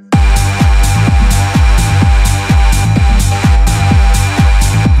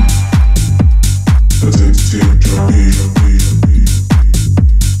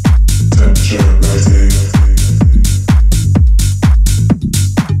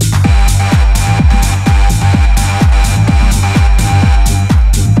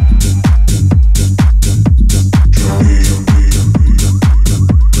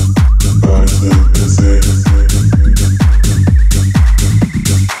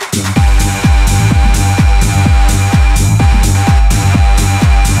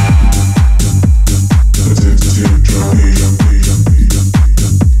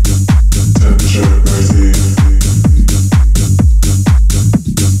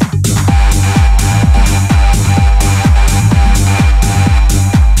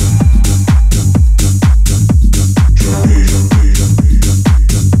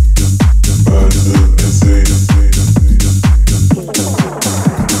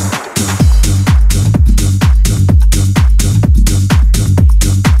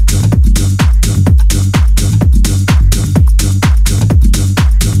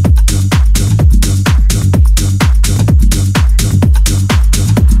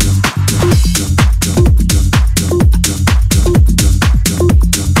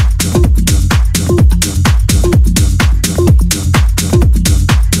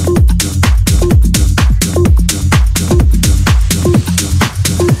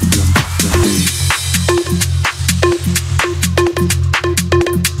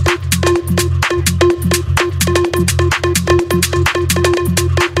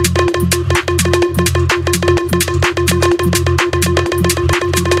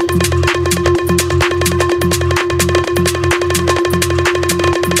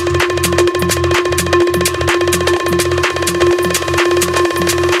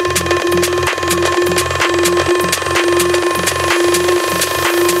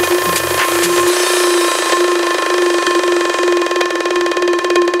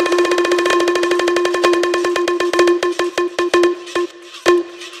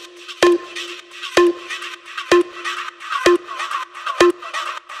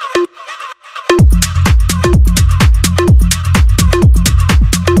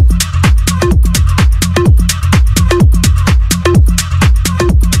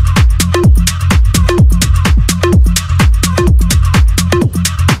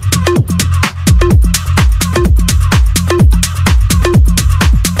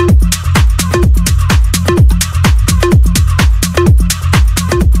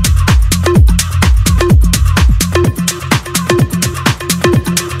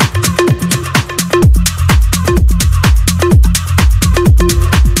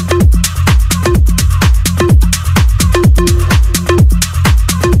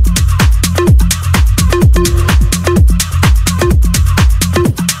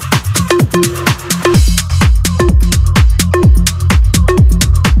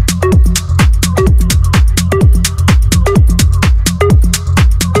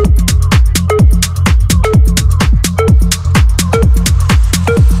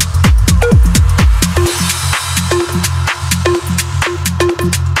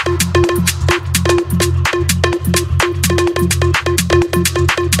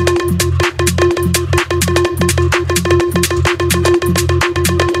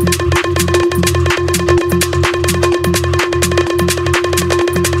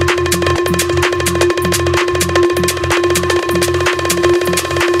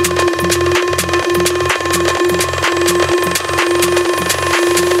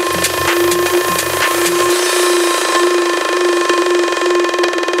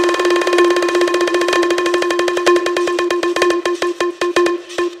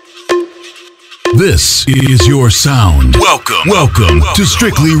 This is your sound. Welcome to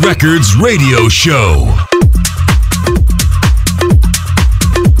Strictly Records Radio Show.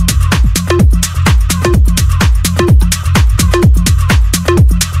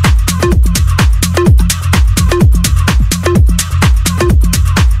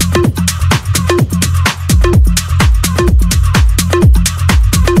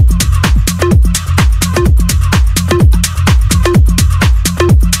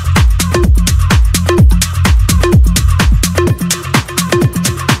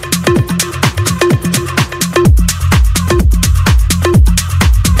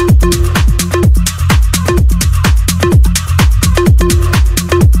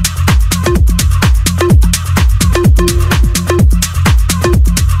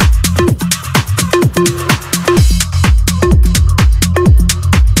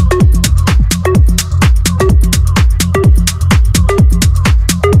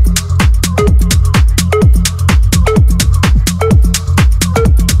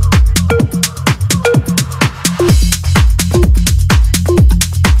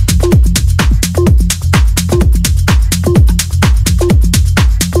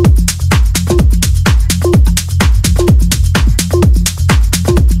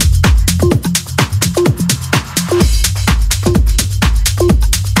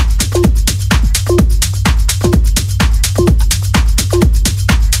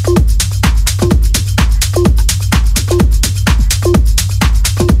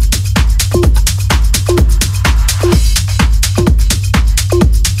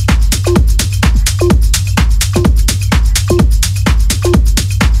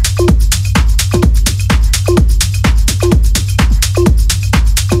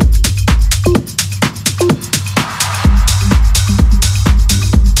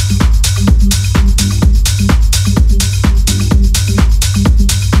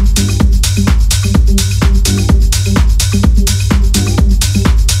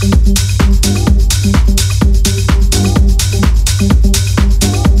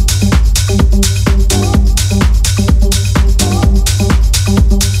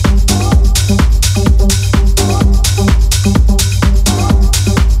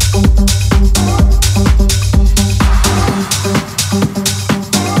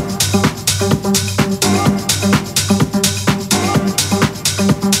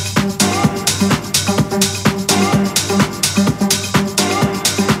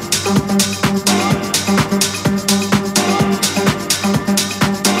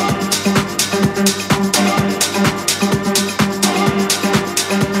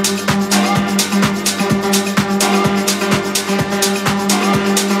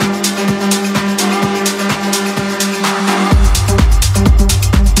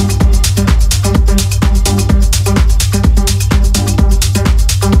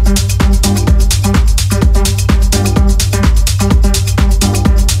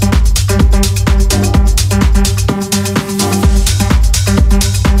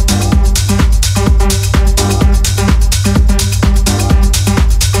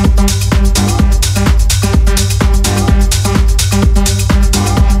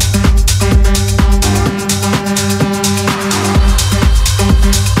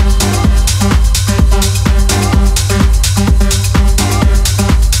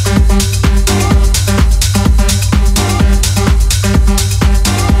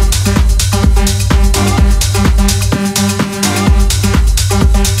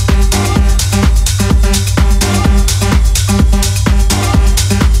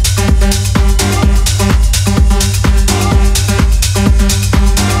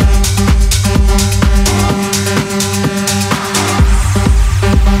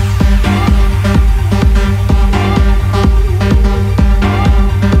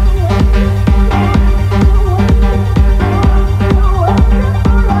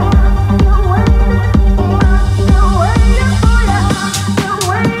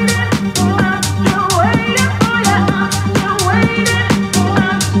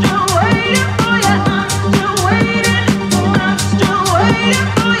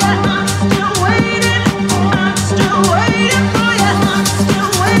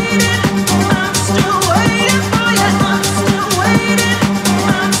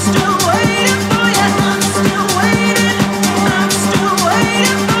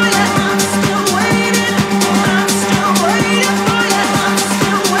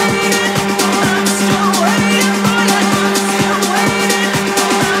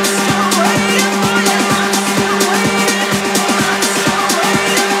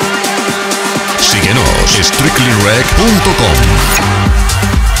 strictlyrec.com.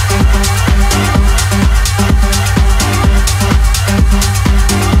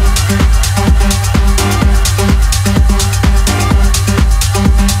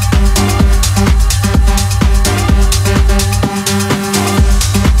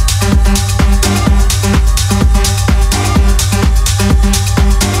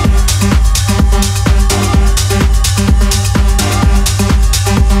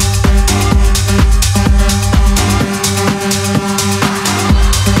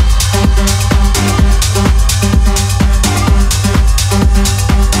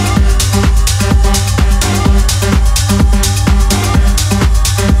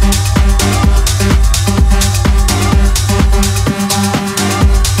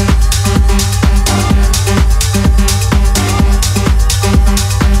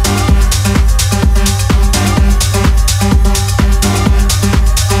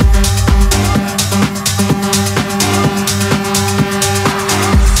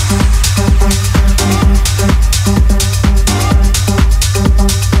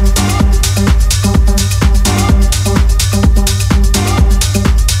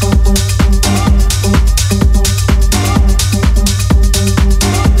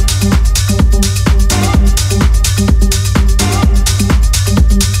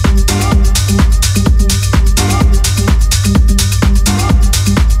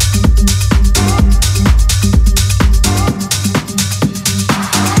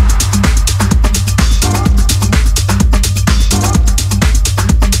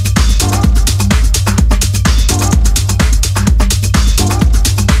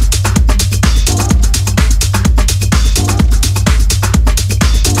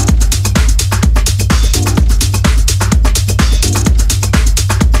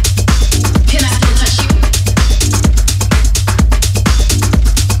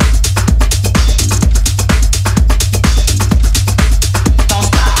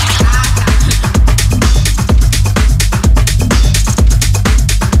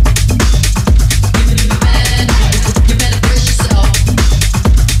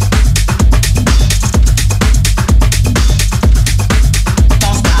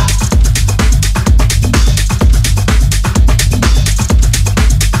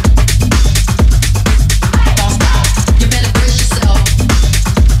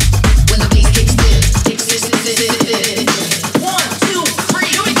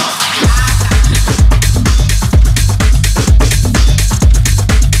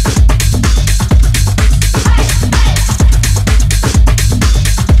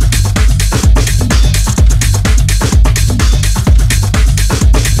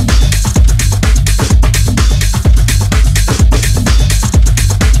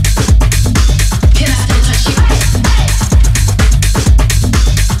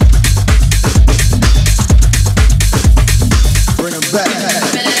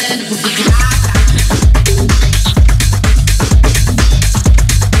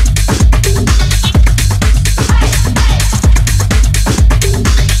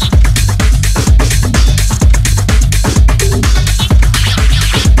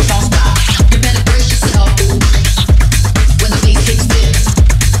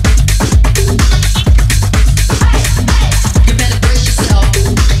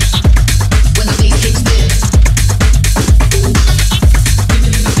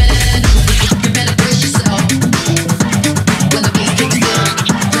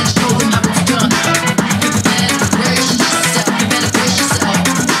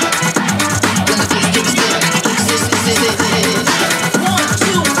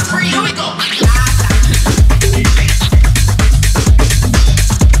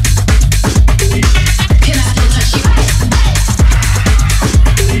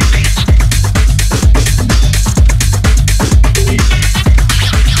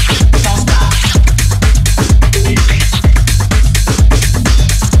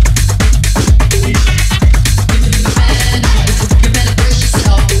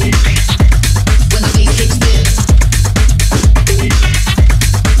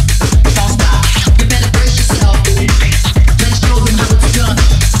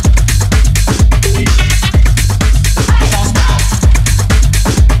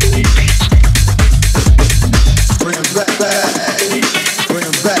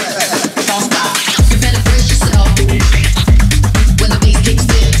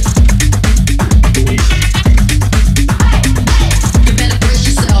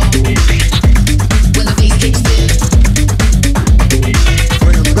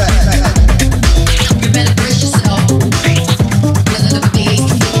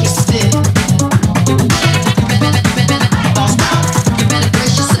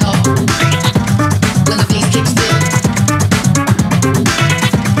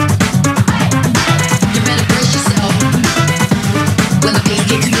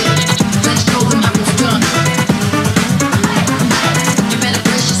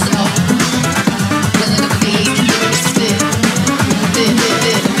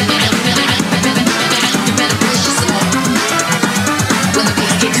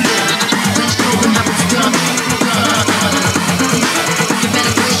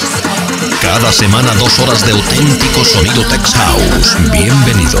 Cada semana 2 horas de auténtico sonido Tech House.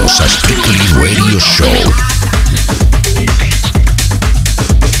 Bienvenidos a Strictly Radio Show.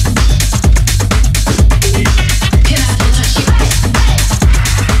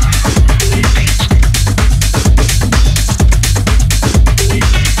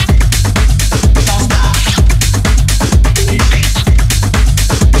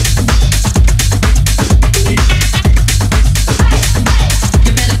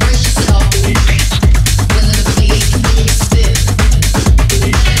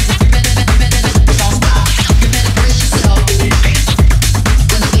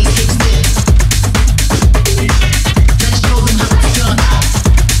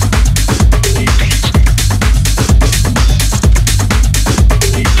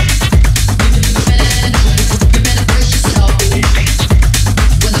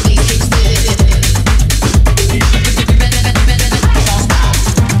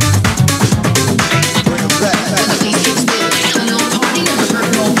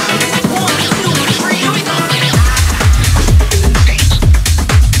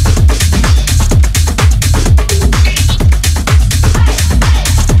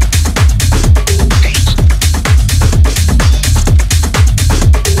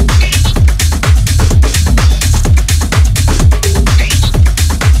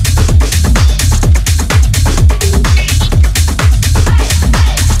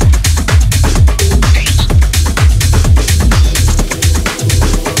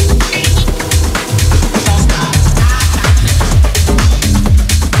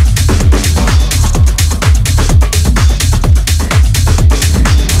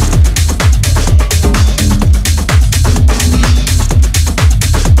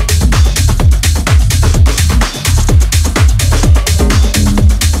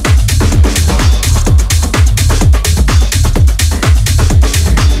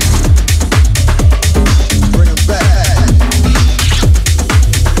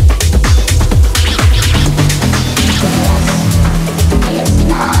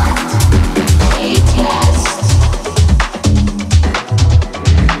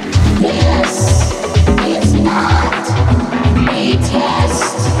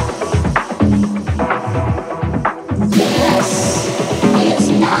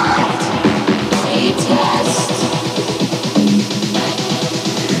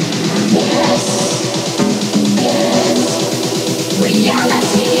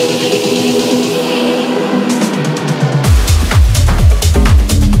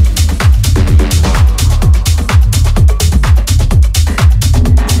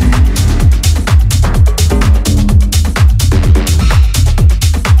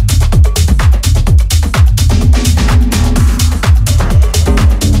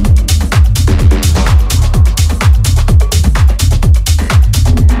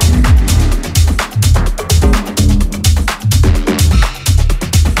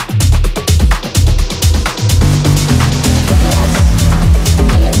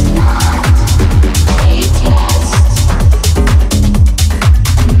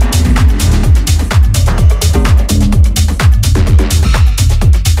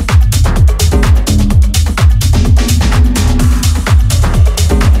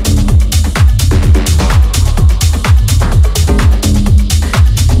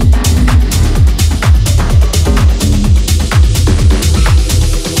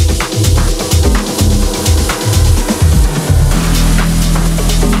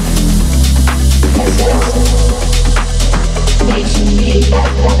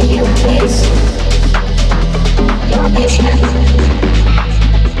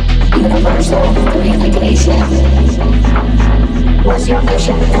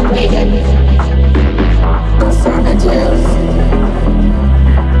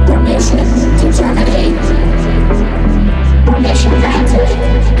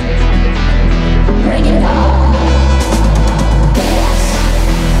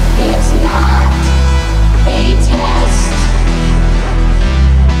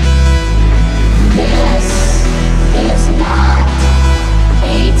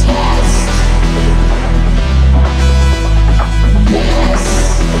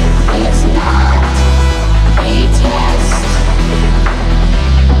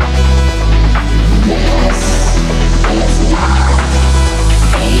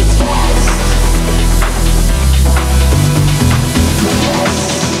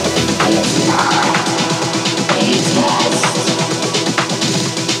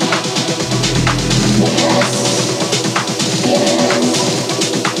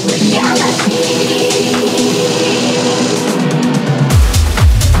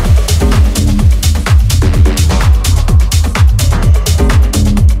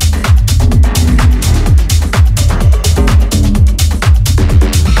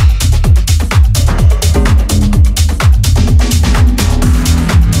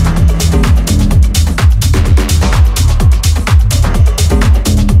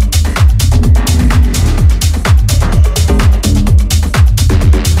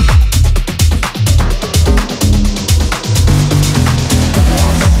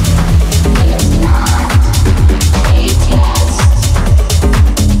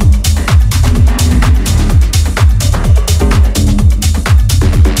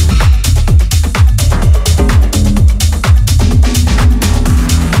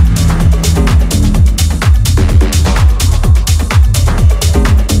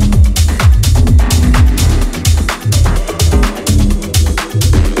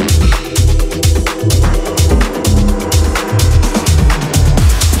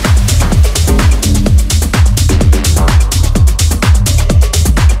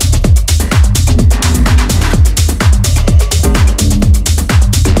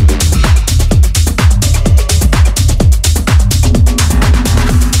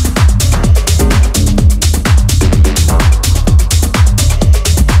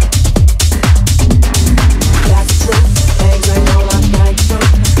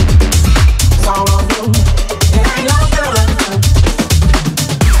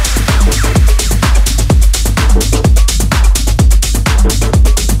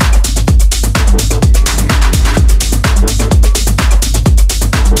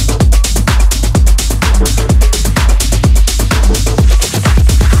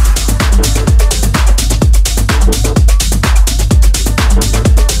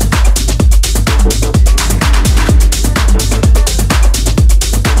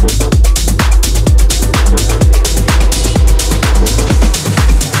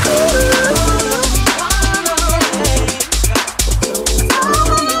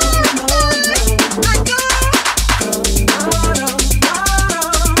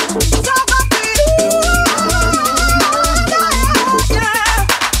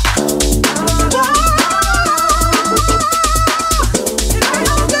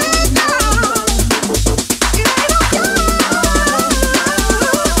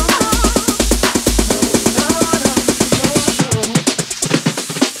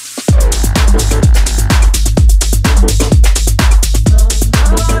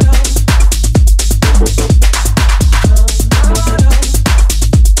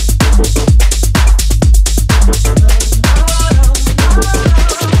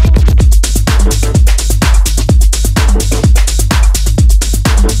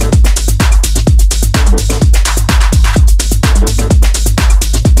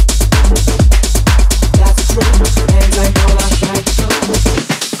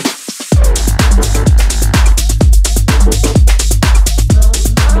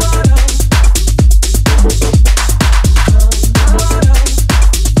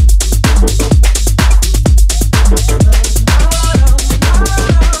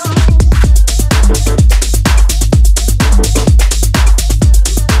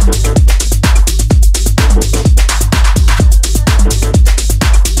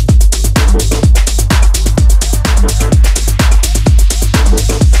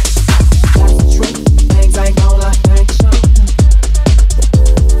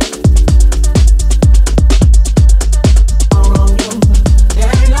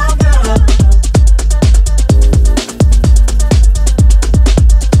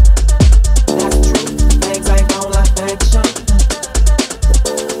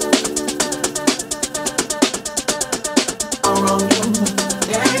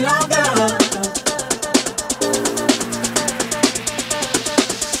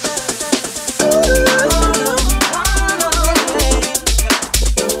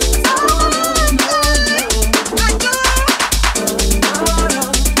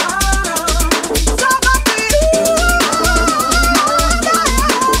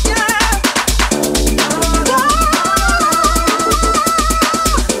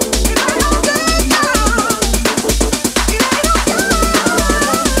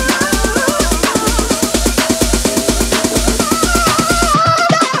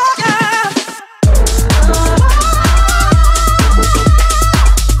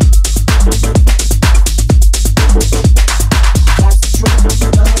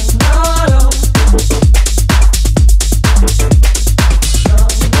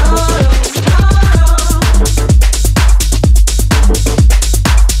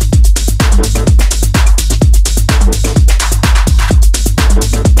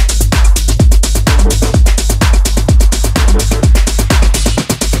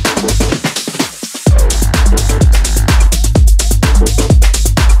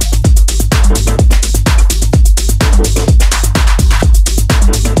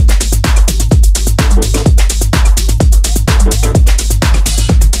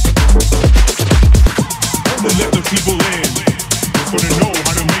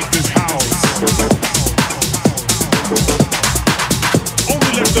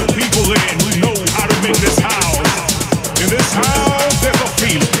 people in who know how to make this house. In this house, there's a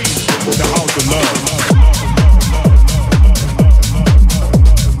feeling, the house of love.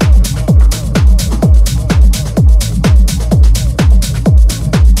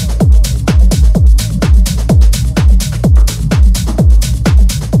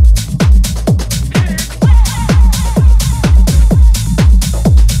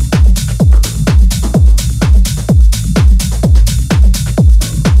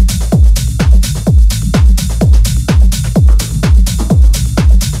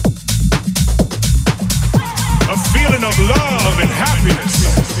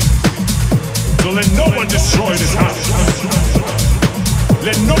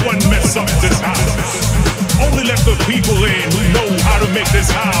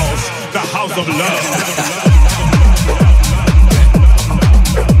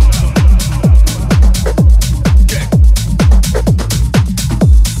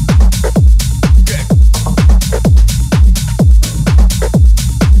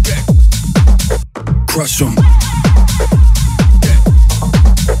 Crush 'em.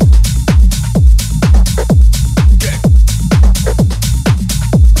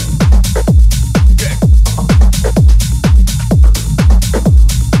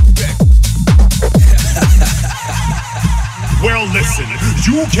 Well, listen,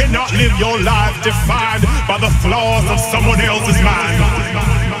 you cannot live your life defined by the flaws of someone else's mind.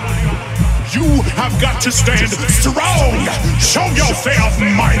 You have got to stand strong. Show yourself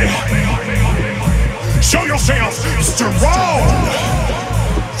mighty. Show yourself strong.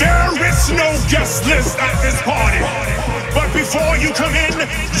 There is no guest list at this party. But before you come in,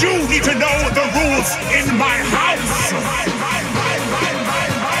 you need to know the rules in my house.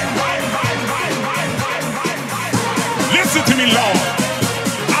 Listen to me, Lord.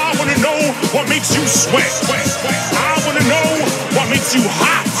 I want to know what makes you sweat. I want to know what makes you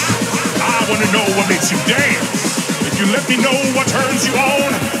hot. I want to know what makes you dance. If you let me know what turns you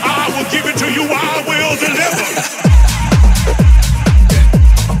on, I will give it to you. I will deliver.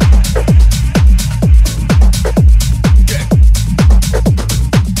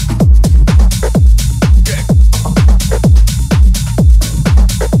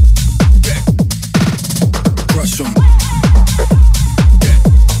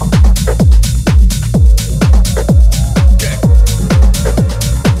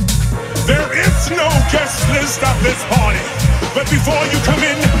 Stop this party. But before you come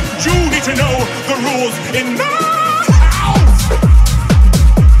in, you need to know the rules in my house.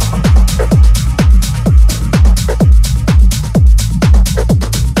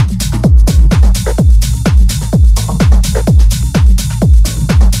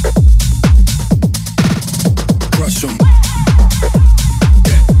 Crush 'em.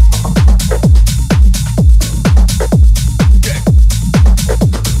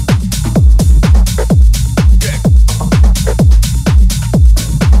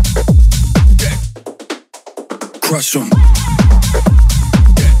 Crush 'em.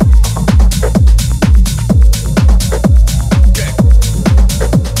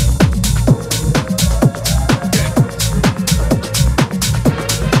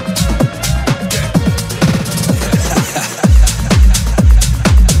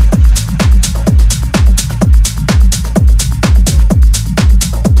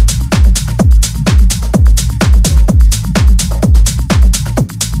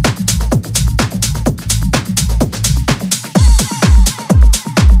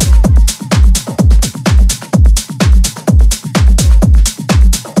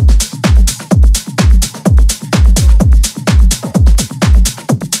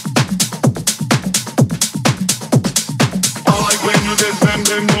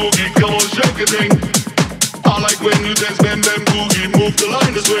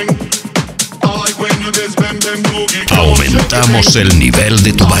 Aumentamos el nivel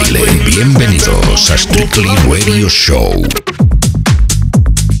de tu baile. Bienvenidos a Strictly Radio Show.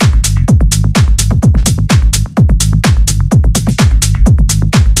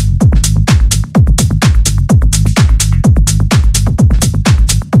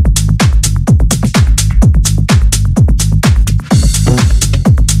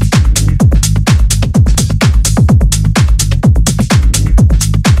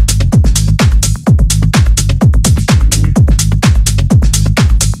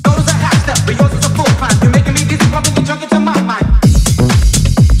 Yours is a full climb. You're making me dizzy, pumping me, junkie to my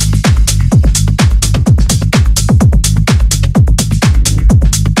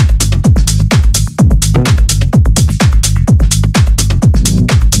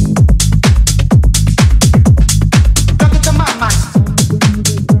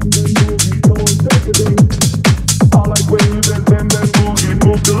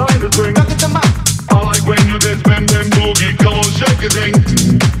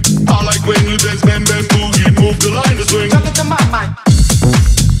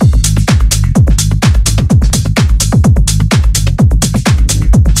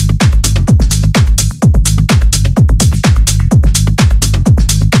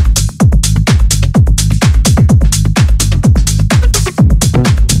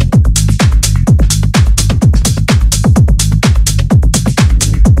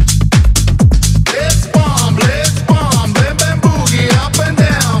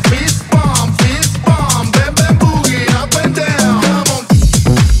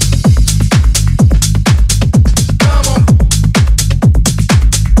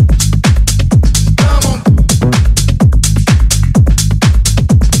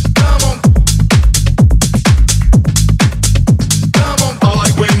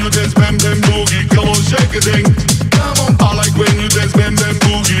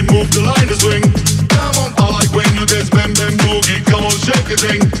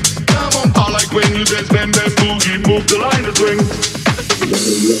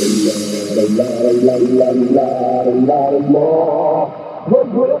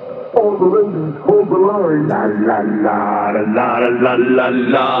All the ladies, hold the line. La la la la la la la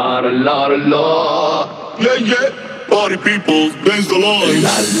la la la la. Yeah, yeah. Party people, bends the line.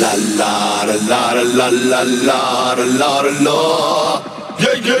 La la la la la la la la la la.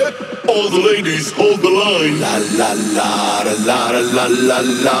 Yeah, yeah. All the ladies, hold the line. La la la la la la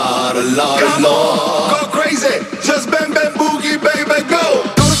la la la. Come on, go crazy. Just bang bang boogie, baby, go.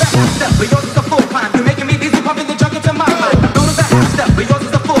 Go to the half step, but yours is the full climb. You're making me dizzy, pumping the junk into my mind. Go to the half step, but yours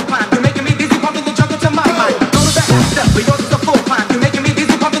is the full climb. You're making me dizzy, pumping the junk into my mind. Go to the half step, but yours is the full climb. You're making me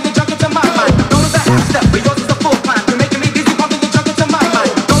dizzy, pumping the junk into my mind. Go to the half step, but yours is the full climb. You're making me dizzy, pumping the junk into my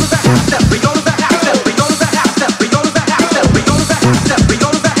mind. Go to the half step, but go to the half step, but go to the half step, but go to the half step, but go to the half step, but go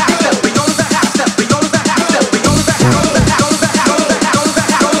to the half step, but go to the half step, but go to the half step, but go to the half step, but go to the half step, but go to the half step, but go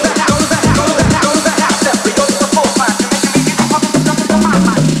to the half step, but go to the half step, but go to the full climb.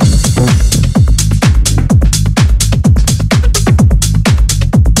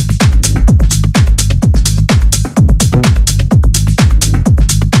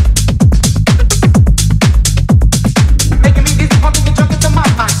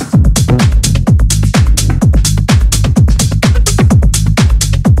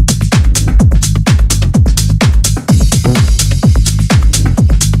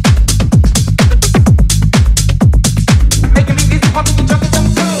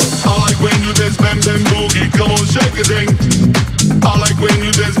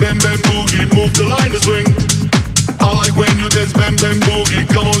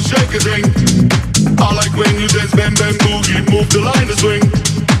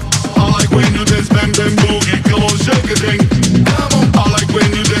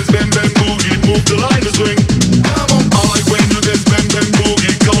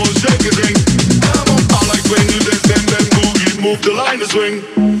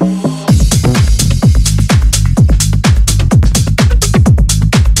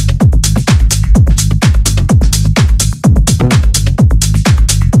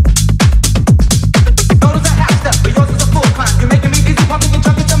 You're making me dizzy, pumping the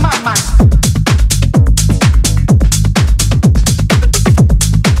junk into my mind.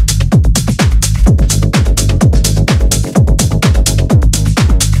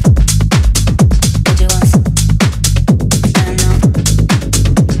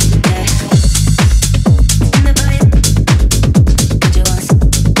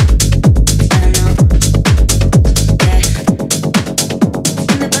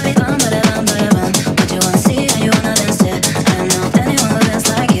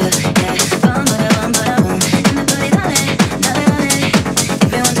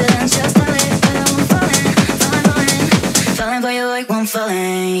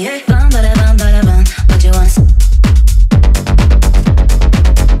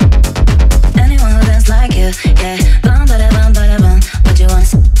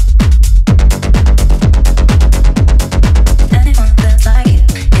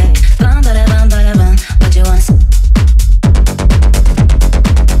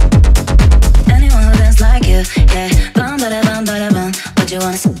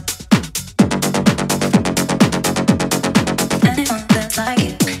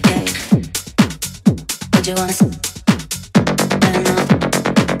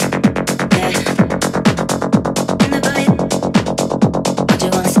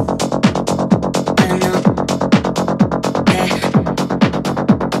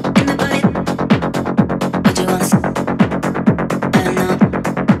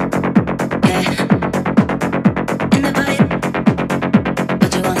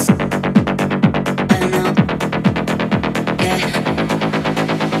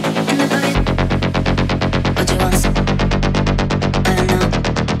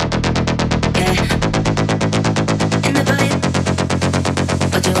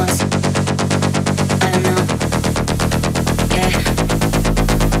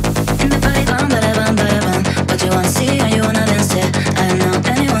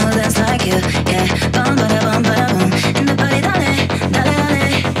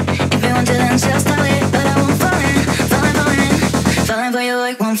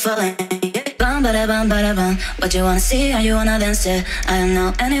 What you wanna see, how you wanna dance it? I don't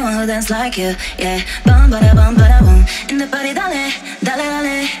know anyone who dance like you, yeah. Bum, bada, boom. In the party, dale, dale,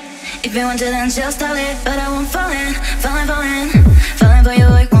 dale. If you want to dance, just dale. But I won't falling for you,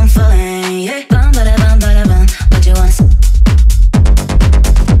 I won't falling, yeah. Bum, bada, boom. What you wanna see?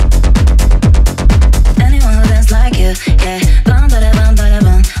 Anyone who dance like you, yeah. Bum, bada,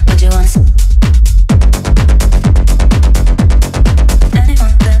 boom. What you wanna see? Anyone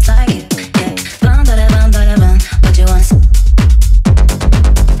who dance like you, yeah. Bum, bada, boom. What you wanna see?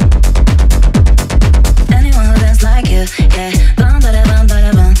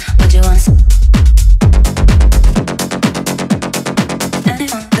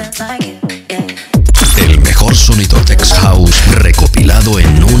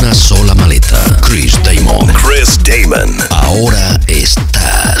 Damon. Ahora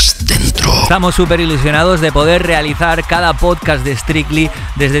estás dentro. Estamos súper ilusionados de poder realizar cada podcast de Strictly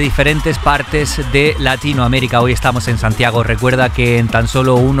desde diferentes partes de Latinoamérica. Hoy estamos en Santiago. Recuerda que en tan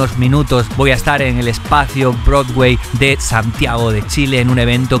solo unos minutos voy a estar en el espacio Broadway de Santiago de Chile en un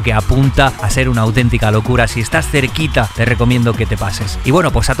evento que apunta a ser una auténtica locura. Si estás cerquita, te recomiendo que te pases. Y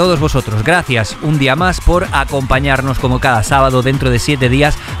bueno, pues a todos vosotros, gracias un día más por acompañarnos como cada sábado. Dentro de 7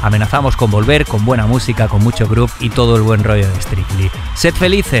 días amenazamos con volver con buena música, con mucho groove y todo el buen rollo de Strictly. Sed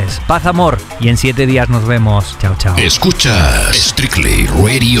felices, paz, amor y en 7 días nos vemos. Chao, chao. Escuchas Strictly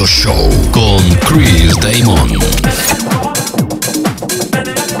Radio Show con Chris Damon.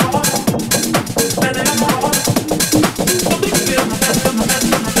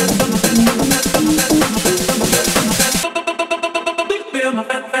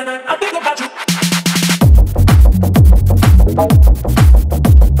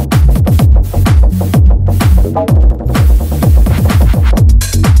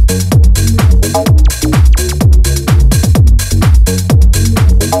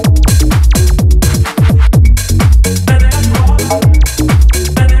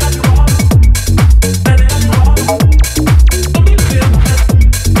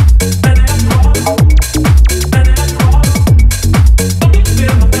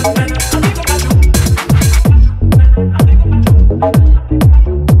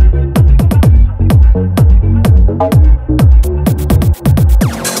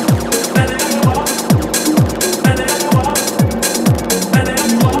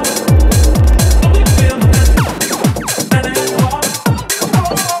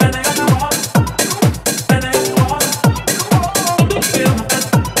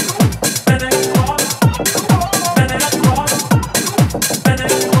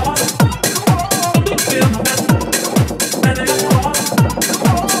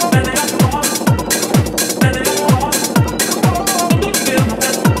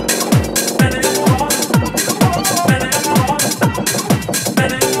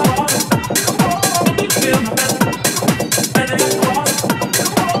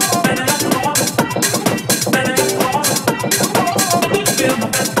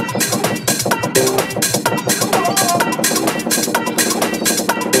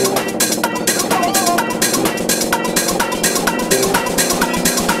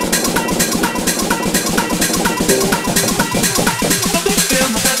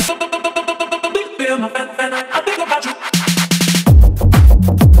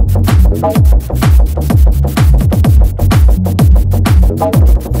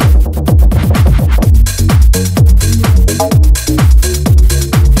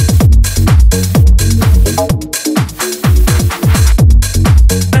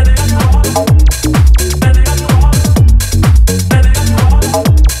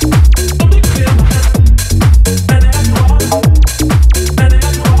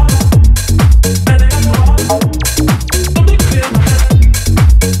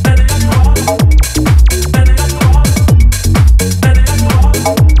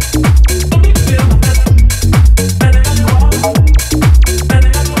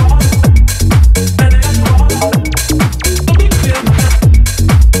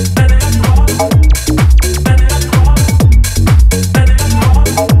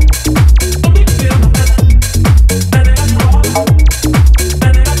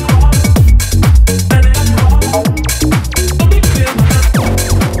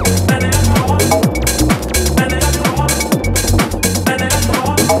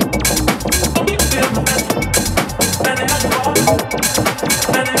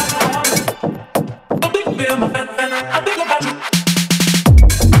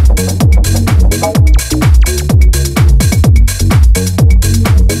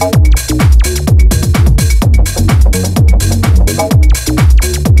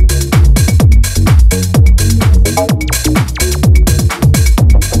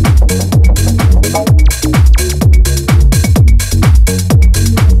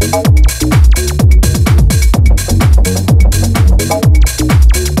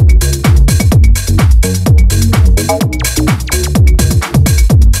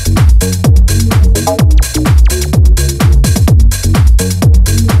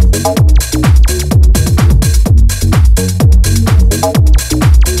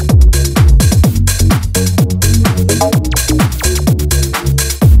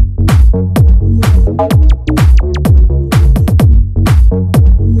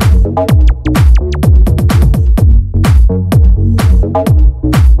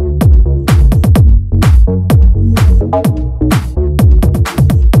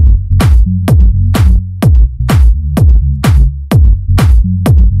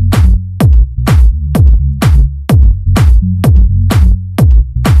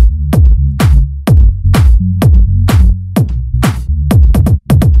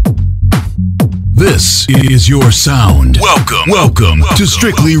 This is your sound. Welcome to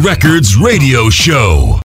Strictly Records Radio Show.